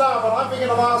Turner goes out, but I'm thinking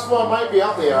the last one might be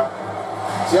out there.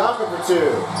 Siakam for 2.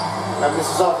 And this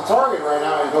is off the target right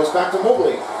now, and goes back to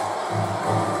Mobley.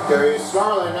 Darius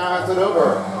Garland now has it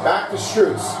over. Back to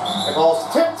Strus. The ball's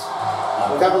tipped.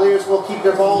 The Cavaliers will keep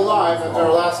their ball alive after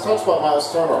their last touch by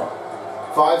Miles Turner.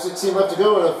 5:16 left to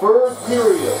go in the first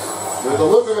period. With a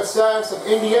look at the stats of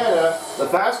Indiana, the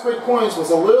fast break points was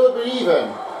a little bit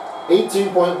even.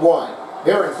 18.1.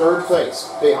 They're in third place,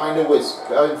 behind the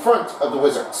in front of the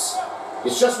Wizards.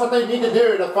 It's just what they need to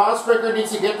do. The fast breaker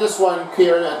needs to get this one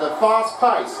cleared at the fast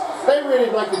pace. They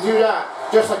really like to do that,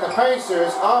 just like the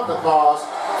Pacers of the past,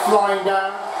 flying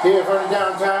down here from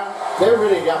downtown. They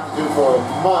really got to do for a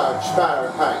much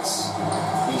better pace.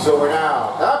 He's over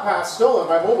now. That pass stolen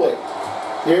by Mobley.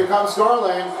 Here comes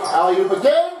Garland. Alley-oop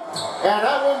again, and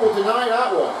that one will deny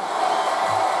that one.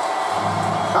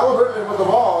 Halliburton with the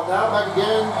ball, now back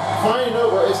again, flying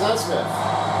over is Nesmith.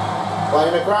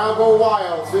 Letting the crowd go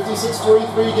wild,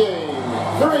 56-43 game.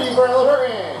 3 for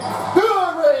Halliburton.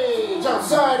 Good range,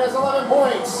 outside has 11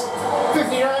 points.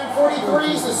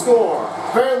 59-43 is the score.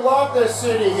 They love this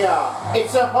city here.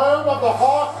 It's the home of the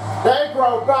Hawk. They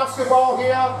grow basketball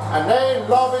here, and they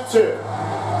love it too.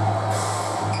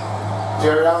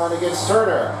 Jared Allen against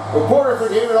Turner. Reporter for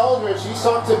David Aldridge, he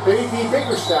talked to Baby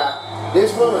Bickerstaff.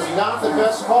 This one was not the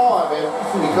best call of it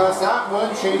because that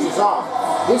one changes off.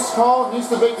 This call needs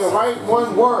to make the right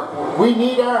one work. We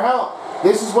need our help.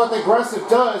 This is what the aggressive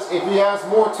does if he has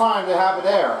more time to have it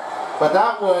there. But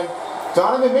that one,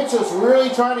 Donovan Mitchell's really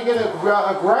trying to get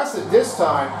aggressive this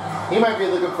time. He might be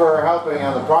looking for helping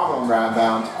on the problem round.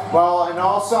 Well, an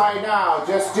all side now.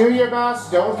 Just do your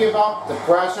best. Don't give up. The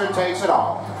pressure takes it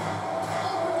all.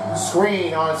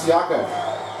 Screen on Siakam.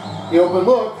 The open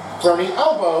look from the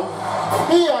elbow.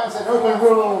 He has an open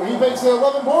room. He makes it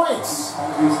 11 points.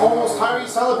 Almost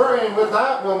Tyrese Halliburton with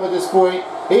that one at this point.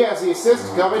 He has the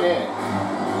assist coming in.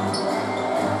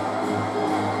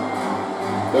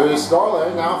 Darius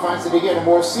Garland now finds it again, a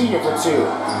more senior for 2.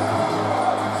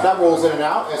 That rolls in and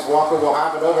out as Walker will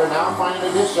have it over now, finding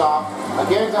a dish off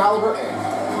again to Halliburton.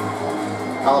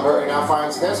 Halliburton now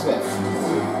finds Nesmith.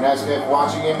 Nesmith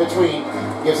watching in between.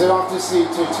 Gives it off to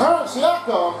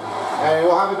Siakam, and he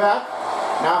will have it back.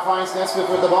 Now finds Nesmith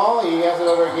with the ball. He has it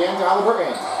over again to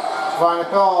Halliburton. Find the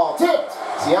ball. Tipped.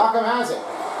 Siakam has it.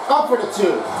 Up for the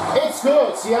 2. It's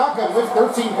good. Siakam with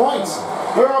 13 points.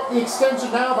 They're up the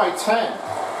extension now by 10.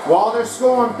 While they're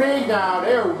scoring big now,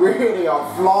 they're really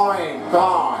flying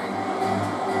by.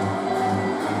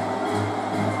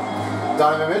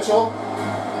 Donovan Mitchell.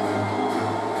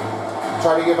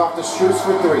 Try to give off to Strus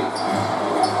for 3.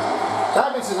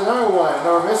 That misses another one.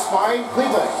 Another miss by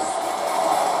Cleveland.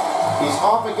 He's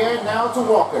off again now to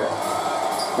Walker.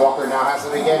 Walker now has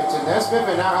it again to Nesmith,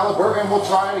 and now Halliburton will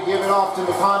try to give it off to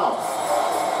McConnell.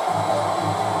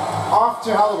 Off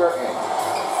to Halliburton.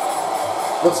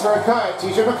 Looks for a cut.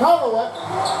 TJ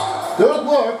McConnell. Good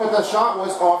look, but the shot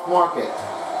was off market.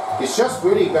 He's just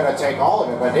really going to take all of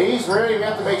it, but he's really going to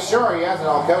have to make sure he has it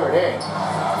all covered in.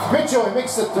 Mitchell, he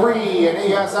makes the 3, and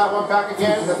he has that one back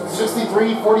again. The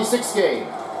 63-46 game.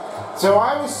 So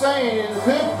I was saying,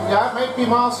 that might be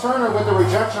Miles Turner with the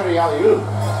rejection of the alley-oop.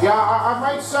 Yeah, I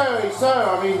might say so.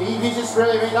 I mean, he just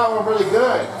really made that one really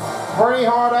good. Pretty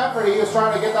hard effort. He was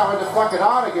trying to get that one deflected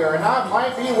out of here, and that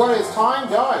might be what his time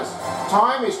does.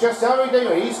 Time is just everything,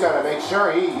 but he's got to make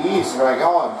sure he's like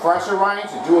all in pressure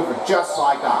range and do it for just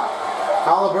like that.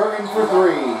 Halliburton for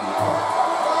 3.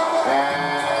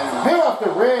 And hit off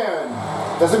the rim.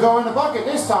 Doesn't go in the bucket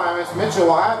this time as Mitchell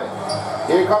will have it.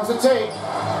 Here comes the take.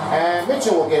 And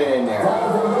Mitchell will get it in there.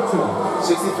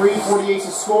 63-48 is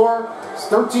the score. It's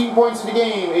 13 points in the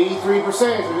game.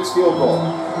 83% of his field goal.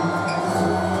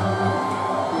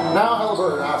 Now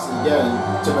Halliburton asks it again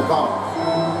to McConnell.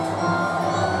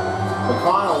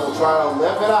 McConnell will try to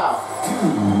lift it out.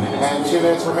 And 2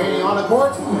 minutes remaining on the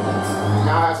court.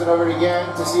 Now has it over again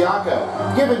to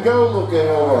Siakam. Give and go looking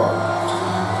over.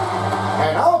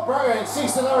 And Halliburton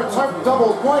seeks another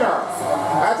double pointer.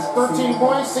 That's 13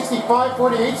 points,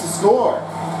 65-48 to score.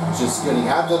 Just going to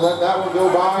have to let that one go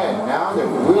by, and now they're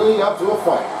really up to a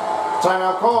fight.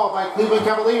 Timeout call by Cleveland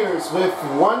Cavaliers with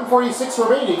 1:46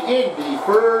 remaining in the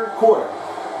third quarter.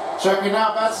 Checking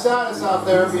out that status out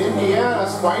there.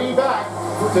 Indiana's fighting back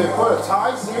to put a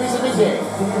tie series in the game.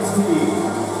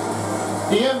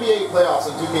 The NBA playoffs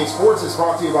on 2K Sports is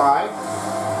brought to you by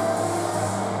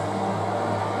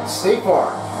State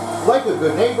Farm. Like a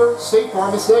good neighbor, State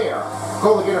Farm is there.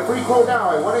 Call to get a free quote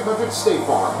now at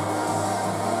 1-800-STATE-FARM.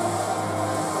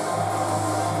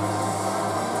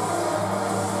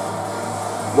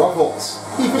 Ruffles,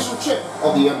 the official chip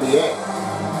of the NBA.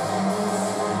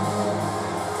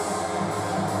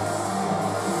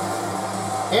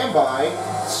 and by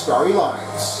Starry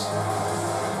Lines.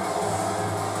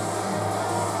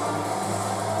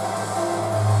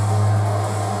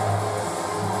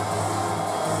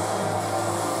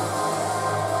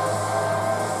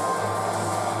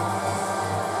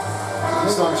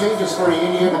 Some changes for the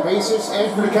Indiana Pacers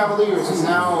and for the Cavaliers is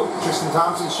now Tristan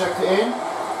Thompson's checked in.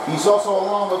 He's also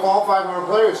along with all 500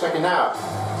 players checking out.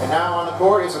 And now on the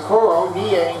court is Okoro,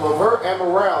 Niang, Levert, and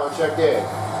Morrell are checked in.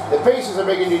 The Pacers are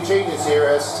making new changes here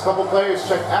as a couple players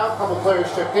checked out, a couple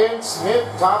players checked in. Smith,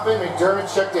 Toppin,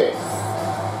 McDermott checked in.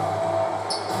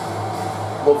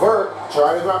 Levert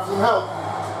trying to grab some help.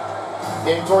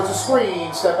 In towards the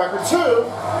screen, step back for two.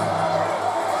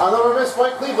 Another miss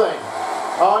by Cleveland.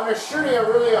 And they're shooting it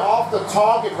really off the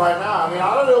target right now. I mean,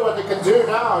 I don't know what they can do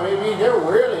now. I mean, they're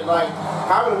really like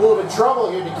having a little bit of trouble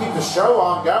here to keep the show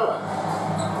on going.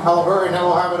 Halliburton now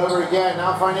will have it over again.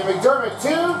 Now finding McDermott,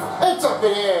 two. It's up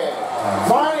and in.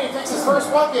 Finally, he takes his first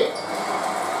bucket.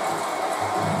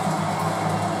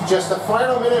 Just the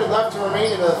final minute left to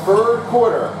remain in the third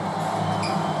quarter.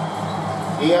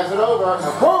 He has it over.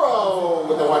 Okoro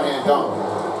with the one-hand dunk.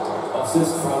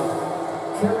 Assist from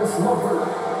Karis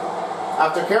Levert.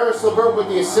 After Karis Levert with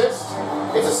the assist,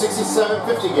 it's a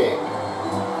 67-50 game.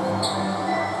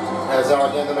 As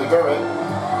Alexander McDermott.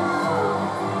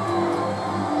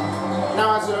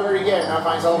 Now has it over again. Now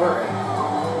finds Halliburton.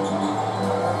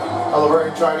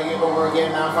 Halliburton trying to get over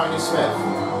again. Now finding Smith.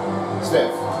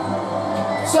 Smith.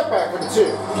 Step back for the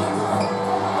two.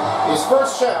 His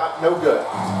first shot, no good.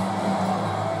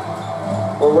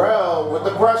 Morrell with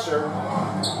the pressure.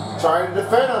 Trying to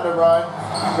defend on the run.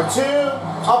 For two,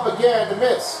 up again to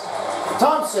miss.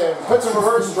 Thompson puts a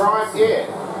reverse drive in.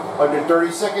 Under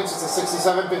 30 seconds, it's a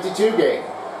 67-52 game.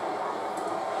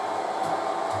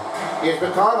 Here's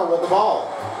McConnell with the ball.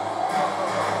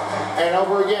 And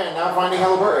over again, now finding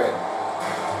Halliburton.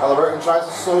 Halliburton tries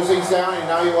to slow things down, and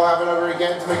now he will have it over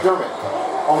again to McDermott.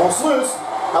 Almost loose.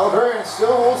 Halliburton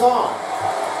still holds on.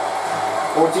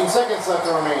 14 seconds left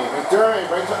to remain. McDermott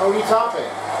right to Odie Toppin.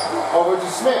 Over to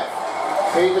Smith.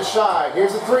 Fade the shot.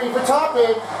 Here's the three for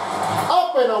Toppin.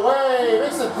 Up and away.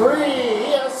 Makes the three.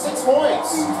 He has 6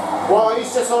 points. Well,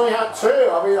 he's just only had 2.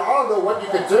 I mean, I don't know what you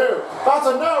could do. That's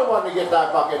another one to get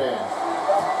that bucket in.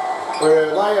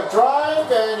 With a layup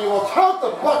drive, and he will count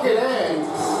the bucket in.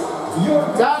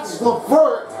 That's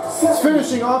Levert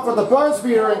finishing off with the buzz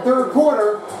beater in third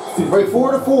quarter. By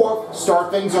 4-4,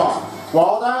 start things off.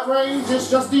 Well, that range is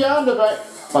just the end of it.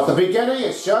 But the beginning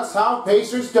is just how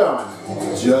Pacers done.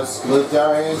 Just lift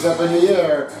our hands up in the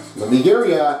air. Let me hear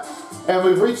ya. And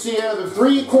we've reached the end of the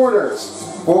 3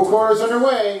 quarters. 4 quarters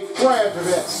underway right after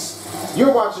this.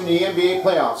 You're watching the NBA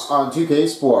playoffs on 2K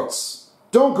Sports.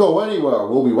 Don't go anywhere.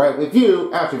 We'll be right with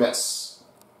you after this.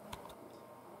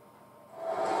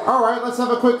 Alright, let's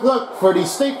have a quick look for the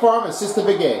State Farm assist of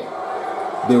the game.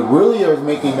 They really are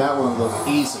making that one look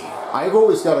easy. I've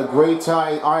always got a great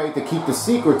eye to keep the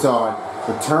secrets on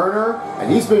for Turner,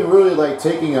 and he's been really like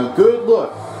taking a good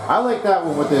look. I like that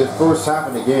one with the first half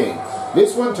of the game.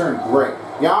 This one turned great.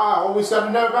 Yeah, I always got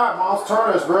to know about Miles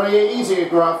Turner. It's really easy to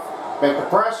gruff. Make the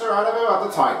pressure out of it without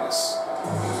the tightness.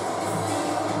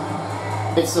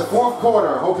 It's the 4th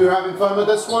quarter. Hope you're having fun with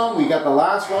this one. We got the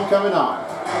last one coming on.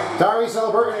 Tyrese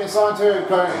Halliburton is on to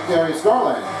Darius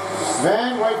Garland.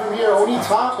 Then right from here, Odie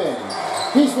Toppin.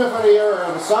 He's with on the area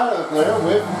on the side of the player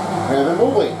with Evan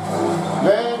Mobley.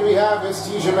 Then we have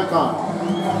Tijan McConnell.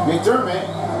 McDermott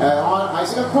on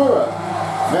Isaac Okoro.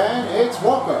 Then it's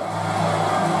Walker.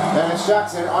 Then it's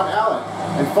Jackson on Allen.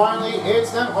 And finally,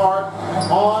 it's Nembhard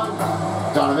on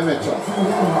Donovan Mitchell.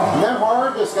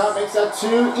 Nembhard just makes that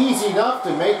 2 easy enough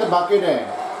to make the bucket in.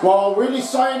 Well, really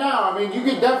sorry now. I mean, you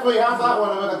could definitely have that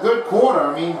one with a good quarter.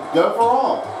 I mean, go for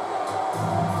all.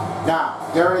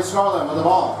 Now, Darius Garland with the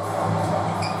ball.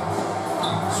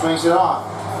 Swings it off.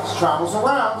 Travels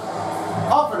around.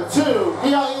 Up for the 2.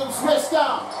 The alley-oop's missed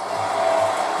out.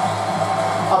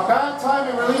 A bad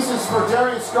timing releases for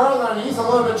Darius Garland. He's a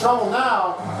little bit of trouble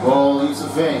now. Well, he's a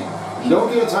thing. You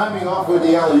don't get a timing off with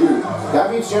the alley-oop.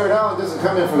 That means Jared Allen doesn't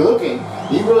come in for looking.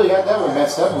 He really had that one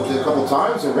messed up with it a couple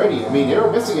times already. I mean, they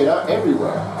were missing it out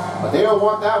everywhere. But they don't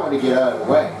want that one to get out of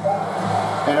the way.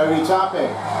 And Odie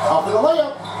Toppin. Off for the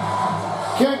layup.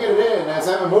 Can't get it in as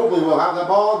Evan Mobley will have the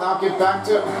ball. Now get back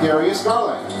to Darius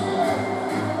Garland.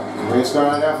 Darius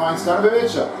Garland now finds Donovan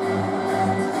Mitchell.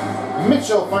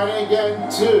 Mitchell finding again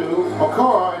to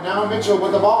Okoro, and now Mitchell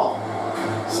with the ball.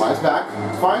 Slides back,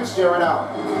 finds Jared Allen.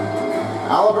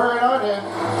 Halliburton on him.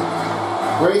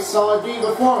 Great solid D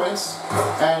performance,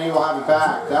 and he will have it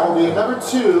back. That will be a number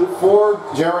 2 for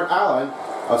Jared Allen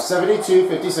of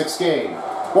 72-56 game.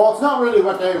 Well, it's not really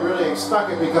what they really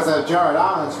expected because Jared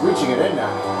Allen's reaching it in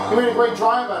now. He made a great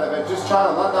drive out of it, just try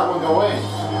to let that one go in.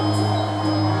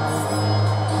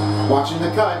 Watching the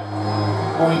cut,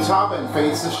 Tony Toppin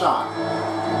fades the shot.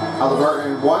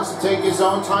 Halliburton wants to take his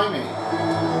own timing.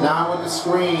 Now with the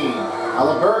screen.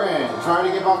 Halliburton trying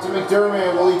to give off to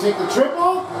McDermott. Will he take the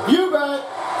triple? You bet!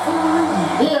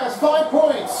 He has 5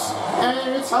 points.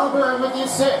 And it's Halliburton with the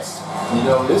assist. You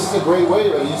know, this is a great way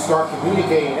when you start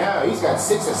communicating now. He's got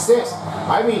 6 assists.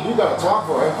 I mean, you got to talk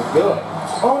for him for good.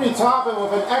 Tony Toppin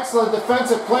with an excellent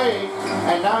defensive play.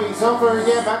 And now he's over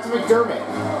again back to McDermott.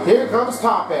 Here comes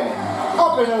Toppin.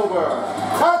 Up and over.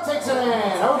 That takes it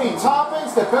in. Tony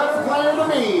Toppin's the better player to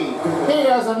me. He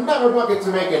has another bucket to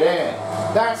make it in.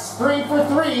 That's 3 for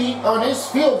 3 on his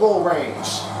field goal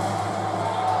range.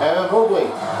 Evan Mobley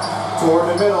toward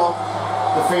the middle.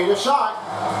 The fade shot.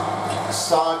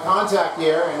 Solid contact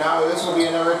here. And now this will be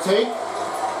another take.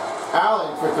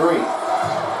 Allen for 3.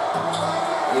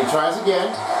 He tries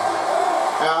again.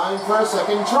 Allen for a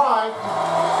second try.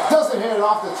 Doesn't hit it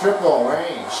off the triple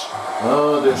range.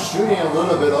 Oh, they're shooting a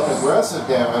little bit aggressive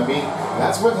there. I mean,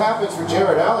 that's what happens for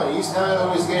Jared Allen. He's not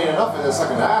always getting enough in the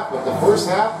second half, but the first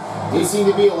half, he seemed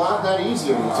to be a lot that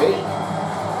easier to take.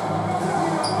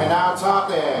 And now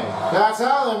Toppin. That's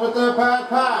Allen with the bad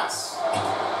pass.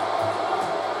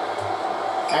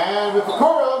 And with the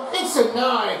Okoro, it's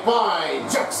denied by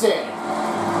Jackson.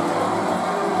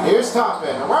 Here's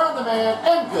Toppin, around the man,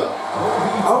 and good.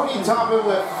 Tony Toppin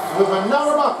with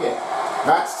another bucket.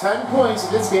 That's 10 points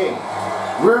in this game.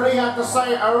 Really have to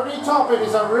say, Tony Toppin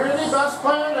is a really best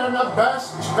player and the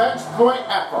best bench point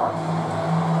effort.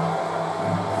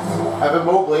 Evan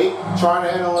Mobley trying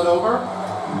to handle it over.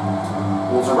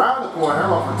 Pulls around the corner,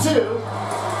 1 for 2.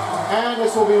 And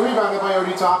this will be rebounded by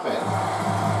Tony Toppin.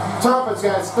 Toppin's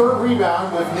got his 3rd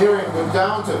rebound with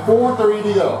down to 4:30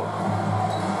 to go.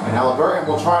 And Halliburton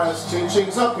will try to change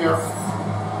things up here.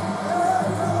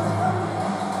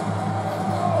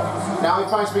 Now he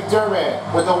finds McDermott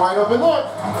with a wide open look,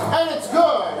 and it's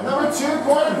good. Another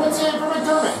 2-pointer puts in for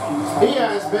McDermott.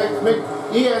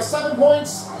 He has 7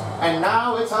 points, and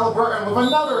now it's Halliburton with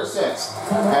another assist.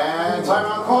 And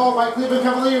timeout call by Cleveland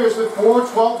Cavaliers with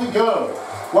 4:12 to go.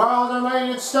 Well, they're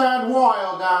letting it stand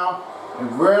wild now. And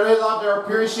really love their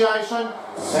appreciation.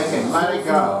 They can let it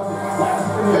go.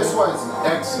 This one's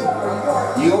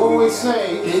excellent. You always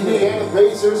say Indiana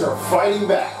Pacers are fighting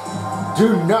back.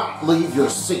 Do not leave your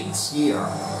seats here.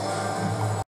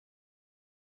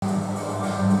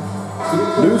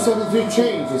 New substitute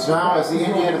changes now as the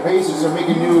Indiana Pacers are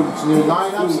making new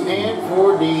lineups, and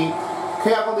for the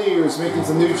Cavaliers making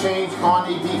some new change on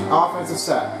the offensive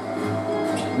set.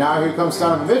 Now here comes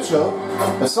Donovan Mitchell.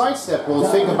 A sidestep will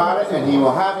think about it, and he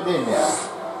will have it in there.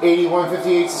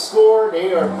 81-58 to score.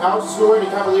 They are outscoring the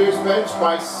Cavaliers bench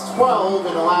by 12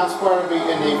 in the last part of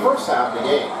the first half of the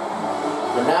game.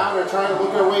 But now they're trying to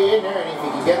look their way in there, and if he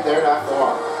can get there that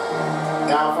far.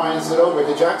 Now finds it over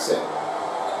to Jackson.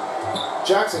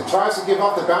 Jackson tries to give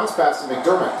off the bounce pass to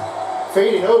McDermott.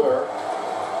 Fading over.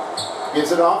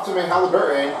 Gives it off to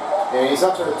Halliburton. And he's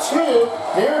up to the 2.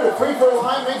 Near the free throw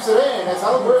line, makes it in. It's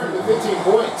Halliburton with 15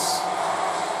 points.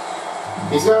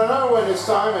 He's got another one this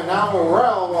time, and now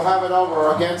Morrell will have it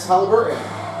over against Halliburton.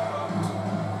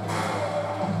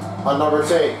 Another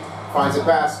take. Finds a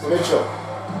pass to Mitchell.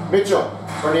 Mitchell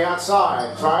from the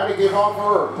outside. Trying to give off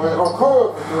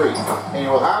Okoro for 3. And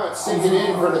he'll have it sinking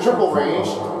in for the triple range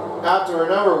after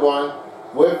another one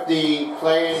with the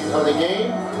play of the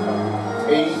game.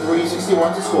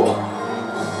 83-61 to score.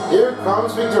 Here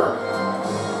comes McDermott.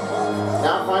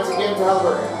 Now finds again to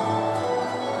Halliburton.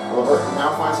 Halliburton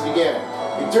now finds it again.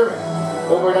 McDermott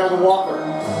over down to Walker.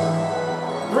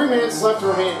 3 minutes left to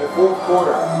remain in the 4th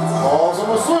quarter. Ball's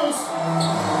almost loose.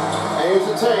 And here's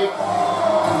the take.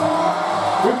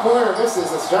 3-pointer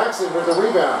misses as Jackson with the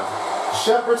rebound.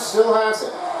 Shepard still has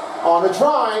it. On the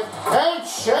drive, and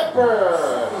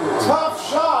Shepard! Tough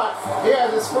shot! He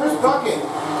has his first bucket.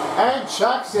 And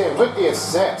Jackson with the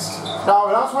assist. Now,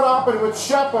 that's what happened with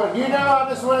Shepard. You know how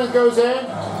this one goes in?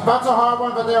 That's a hard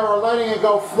one, but they were letting it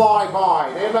go fly by.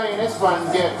 They're letting this one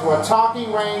get to a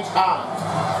talking range out.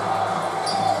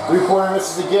 3-pointer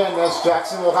misses again as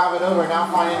Jackson will have it over. Now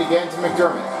find it again to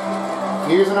McDermott.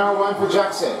 Here's another one for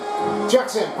Jackson.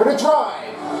 Jackson for the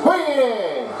drive. Put it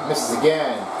in. Misses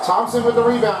again. Thompson with the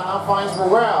rebound. Now finds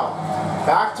Morrell.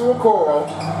 Back to Okoro.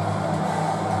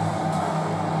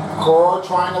 Okoro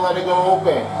trying to let it go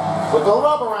open. With the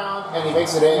rub around, and he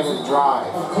makes it in with the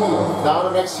drive. Now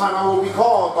the next time I will be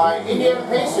called by Indiana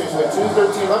Pacers with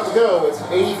 2:13 left to go. It's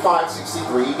an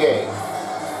 85-63 game.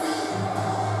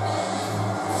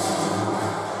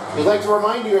 We'd like to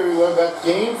remind you, everyone, that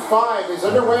Game 5 is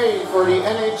underway for the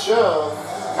NHL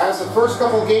as the first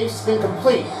couple games have been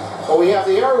complete. But we have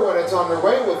the Arrowhead that's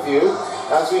underway with you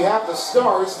as we have the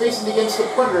Stars facing against the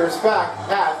Predators back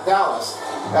at Dallas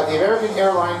at the American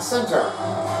Airlines Center.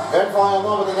 Then following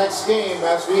along with the next game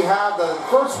as we have the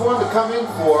first one to come in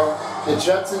for the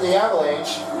Jets and the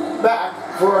Avalanche back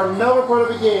for another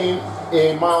part of the game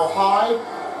in Mile High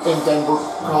in Denver,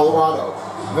 Colorado.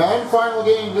 Then final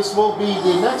game, this will be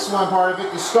the next one part of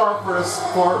it to start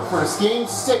for this game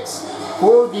 6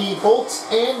 for the Bolts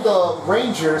and the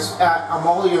Rangers at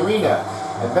Amalie Arena.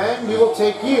 And then we will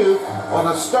take you on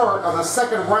the start of the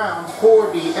second round for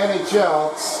the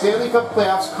NHL Stanley Cup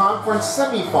Playoffs Conference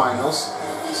Semifinals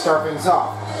to start things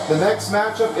off. The next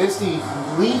matchup is the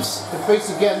Leafs to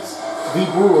face against the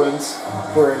Bruins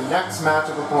for their next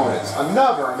matchup opponents.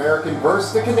 Another American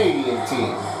versus the Canadian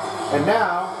team. And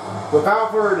now,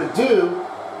 without further ado,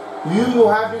 you will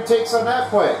have your takes on that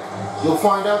quick. You'll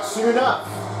find out soon enough.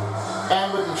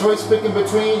 And with the choice pick in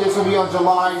between, this will be on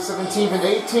July 17th and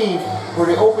 18th for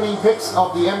the opening picks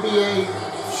of the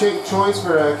NBA Shake Choice for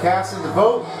the Cast and the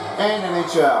Vote and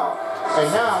NHL. And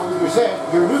now we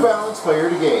present your New Balance player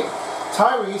of the game,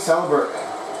 Tyrese Halliburton.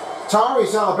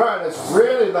 Tyrese Halliburton is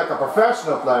really like a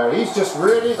professional player. He's just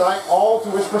really like all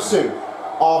to his pursuit.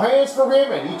 All hands for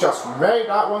him, and he just made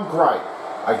that one great.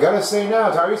 I gotta say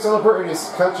now, Tyrese Halliburton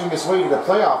is catching his way to the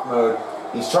playoff mode.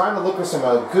 He's trying to look for some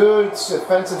good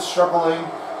defensive struggling,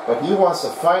 but he wants to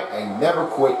fight and never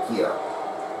quit here.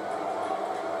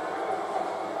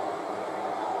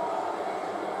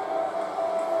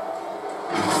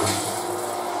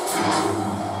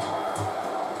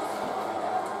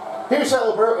 Here's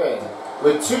Halliburton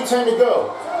with 2:10 to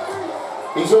go.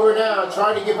 He's over now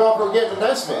trying to give up or get to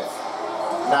Nesmith.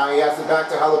 Now he has it back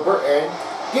to Halliburton.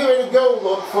 Give it a go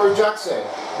look for Jackson.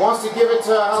 Wants to give it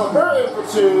to Halliburton for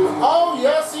 2. Oh,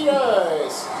 yes, he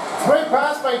does. Great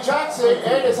pass by Jackson,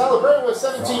 and it's Halliburton with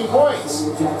 17 points.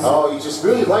 Oh, he just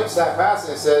really likes that pass,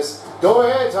 and it says, go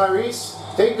ahead, Tyrese.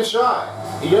 Take the shot.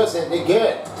 He does it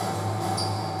again.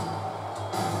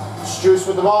 Struce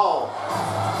with the ball.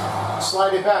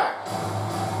 Slide it back.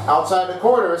 Outside the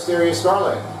corner, it's Darius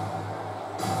Garland.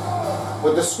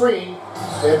 With the screen,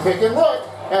 and pick and look.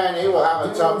 And he will have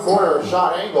a tough corner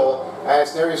shot angle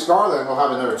as Darius Garland will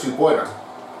have another 2-pointer.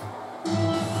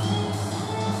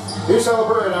 Here's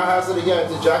Halliburton, now has it again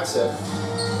to Jackson.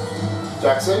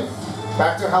 Jackson,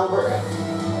 back to Halliburton.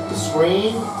 The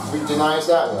screen denies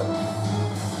that one.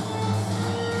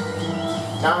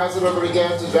 Now has it over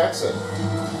again to Jackson.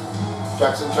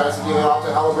 Jackson tries to give it off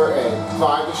to Halliburton.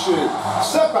 5 to shoot.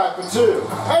 Step back for 2.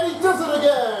 And he does it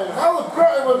again.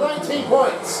 Halliburton with 19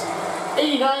 points.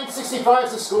 89-65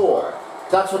 to score.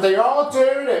 That's what they all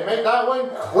do. They make that one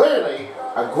clearly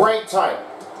a great type.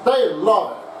 They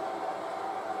love it.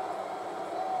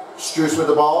 Struce with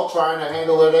the ball, trying to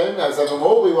handle it in as Evan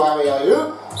Mobley will have a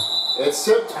alley-oop. It's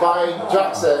tipped by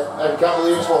Jackson, and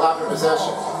Cavaliers will have the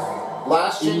possession.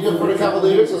 Last change-up for the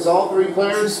Cavaliers as all 3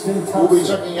 players will be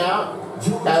checking out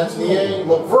as Niang,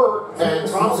 LeVert, and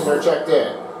Thompson are checked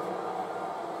in.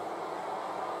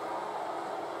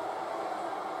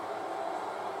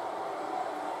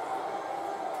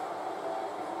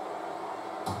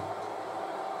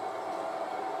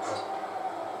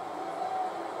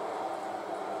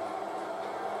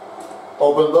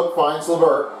 Open look finds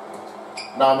LeVert.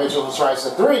 Now Mitchell tries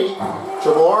the 3.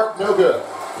 Triple arc, no good.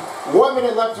 1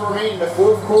 minute left to remain in the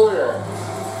 4th quarter.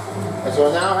 As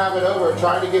we'll now have it over,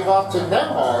 trying to give off to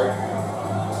Nembhard.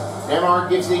 Nembhard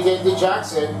gives it again to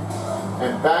Jackson.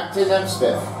 And back to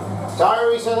Nesmith.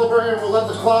 Tyrese Halliburton will let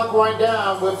the clock wind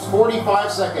down with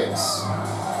 45 seconds.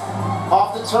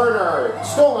 Off to Turner.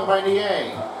 Stolen by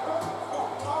Niang.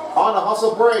 On a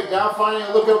hustle break, now finding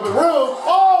a look open room.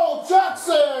 Oh,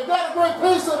 Jackson! Got a great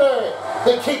piece of it!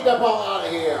 They keep the ball out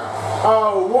of here.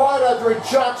 Oh, what a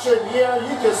rejection here.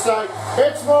 You just say,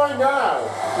 it's mine now.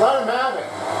 Let him have it.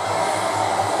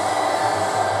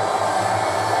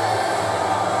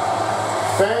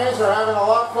 Fans are having a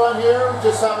lot of fun here,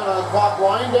 just having the clock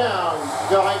wind down.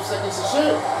 5 seconds to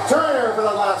shoot. Turner for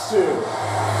the last 2.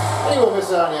 He will miss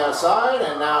it on the outside,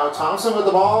 and now Thompson with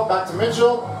the ball, back to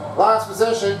Mitchell. Last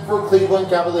possession for Cleveland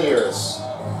Cavaliers.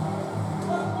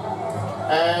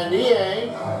 And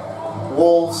Niang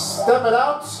will step it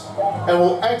out and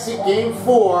will exit game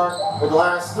 4 with the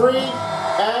last 3,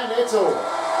 and it's over.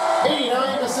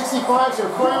 89-65 is your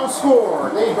final score.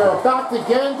 They are back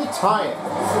again to tie it.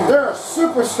 There are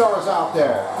superstars out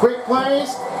there. Quick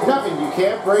plays, nothing you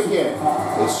can't break in.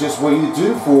 It's just what you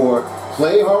do for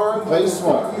play hard, play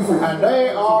smart. And they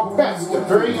are best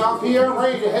appearing up here,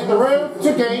 ready to hit the road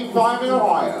to Game 5 in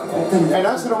Ohio. And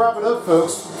that's going to wrap it up,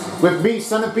 folks. With me,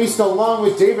 Son of Beast, along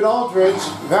with David Aldridge,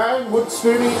 Van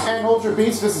Woodstooney, and Ultra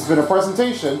Beast, this has been a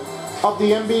presentation of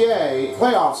the NBA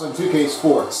playoffs on 2K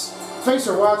Sports. Thanks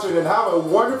for watching and have a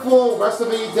wonderful rest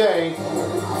of the day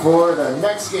for the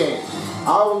next game.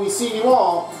 I will be seeing you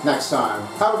all next time.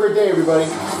 Have a great day, everybody.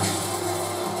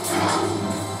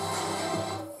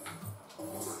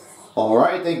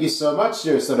 Alright, thank you so much,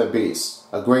 dear Son of Beast.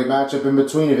 A great matchup in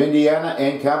between of Indiana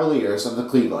and Cavaliers of the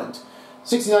Cleveland.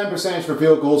 69% for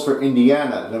field goals for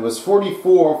Indiana, and it was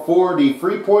 44-40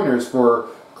 free-pointers for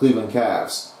Cleveland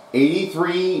Cavs.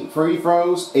 83 free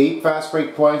throws, 8 fast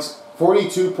break points,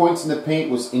 42 points in the paint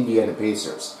was Indiana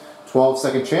Pacers. 12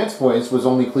 second chance points was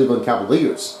only Cleveland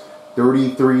Cavaliers.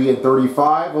 33 and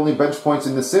 35, only bench points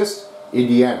and assists,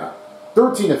 Indiana.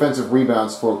 13 defensive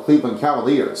rebounds for Cleveland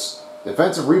Cavaliers.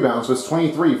 Defensive rebounds was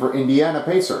 23 for Indiana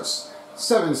Pacers.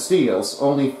 7 steals,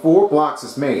 only 4 blocks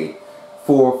is made.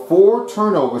 For 4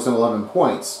 turnovers and 11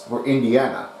 points for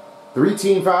Indiana. 3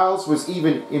 team fouls was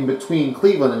even in between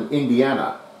Cleveland and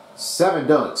Indiana. 7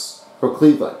 dunks for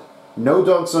Cleveland. No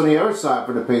dunks on the other side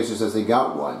for the Pacers as they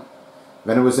got one.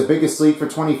 Then it was the biggest lead for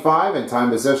 25, and time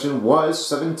possession was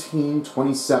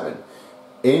 17-27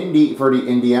 for the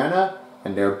Indiana,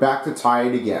 and they're back to tie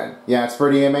it again. Yeah, it's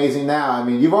pretty amazing now. I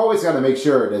mean, you've always got to make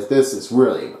sure that this is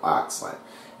really excellent.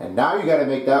 And now you got to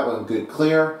make that one good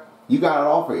clear. You got it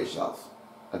all for yourself.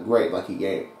 A great lucky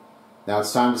game. Now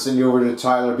it's time to send you over to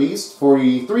Tyler Beast for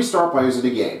the 3 star players of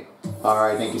the game.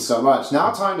 Alright, thank you so much.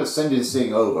 Now time to send this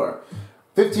thing over.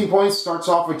 15 points starts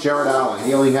off with Jared Allen.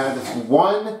 He only had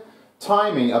 1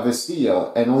 timing of a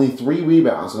steal and only 3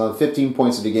 rebounds, another 15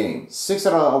 points of the game. 6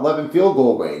 out of 11 field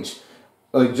goal range.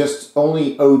 Just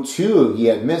only 0-2 he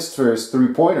had missed for his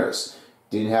 3-pointers.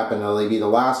 Didn't happen to be the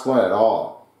last one at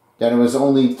all. Then it was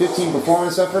only 15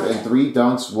 performance effort and 3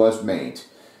 dunks was made.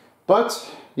 But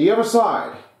the other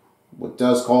side, what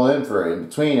does call in for in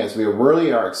between, as we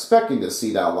really are expecting to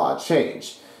see that lot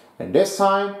change. And this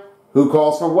time, who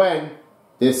calls for when?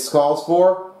 This calls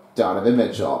for Donovan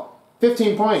Mitchell.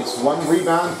 15 points, 1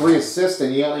 rebound, 3 assists,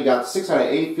 and he only got 6 out of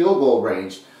 8 field goal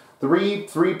range. 3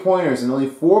 3-pointers and only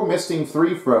 4 missing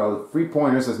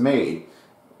 3-pointers as made.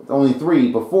 Only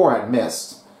 3 before had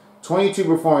missed. 22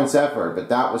 performance effort, but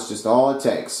that was just all it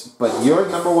takes. But your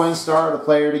number 1 star, the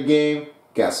player of the game,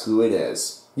 guess who it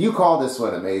is? You call this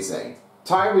one amazing.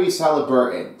 Tyrese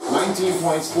Halliburton, 19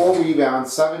 points, 4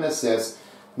 rebounds, 7 assists,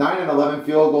 9 and 11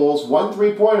 field goals, 1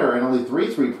 3-pointer, and only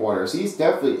 3 3-pointers. He's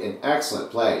definitely in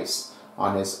excellent place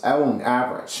on his own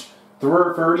average.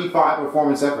 35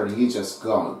 performance effort, he's just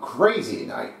going crazy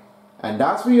tonight. And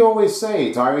that's what you always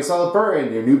say, Tyrese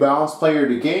Halliburton, your New Balance player of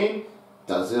the game,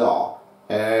 does it all.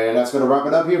 And that's going to wrap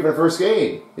it up here for the first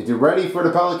game. If you're ready for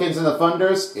the Pelicans and the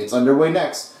Thunders, it's underway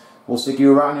next. We'll stick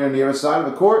you around here on the other side of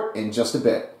the court in just a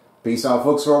bit. Peace out,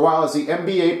 folks, for a while as the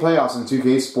NBA playoffs in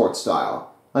 2K Sports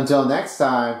style. Until next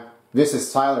time, this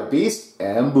is Tyler Beast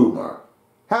and Boomer.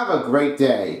 Have a great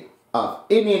day of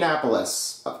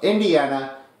Indianapolis, of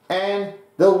Indiana, and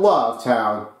the love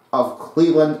town of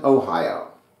Cleveland,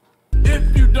 Ohio.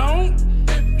 If you don't,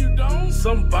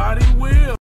 somebody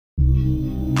will.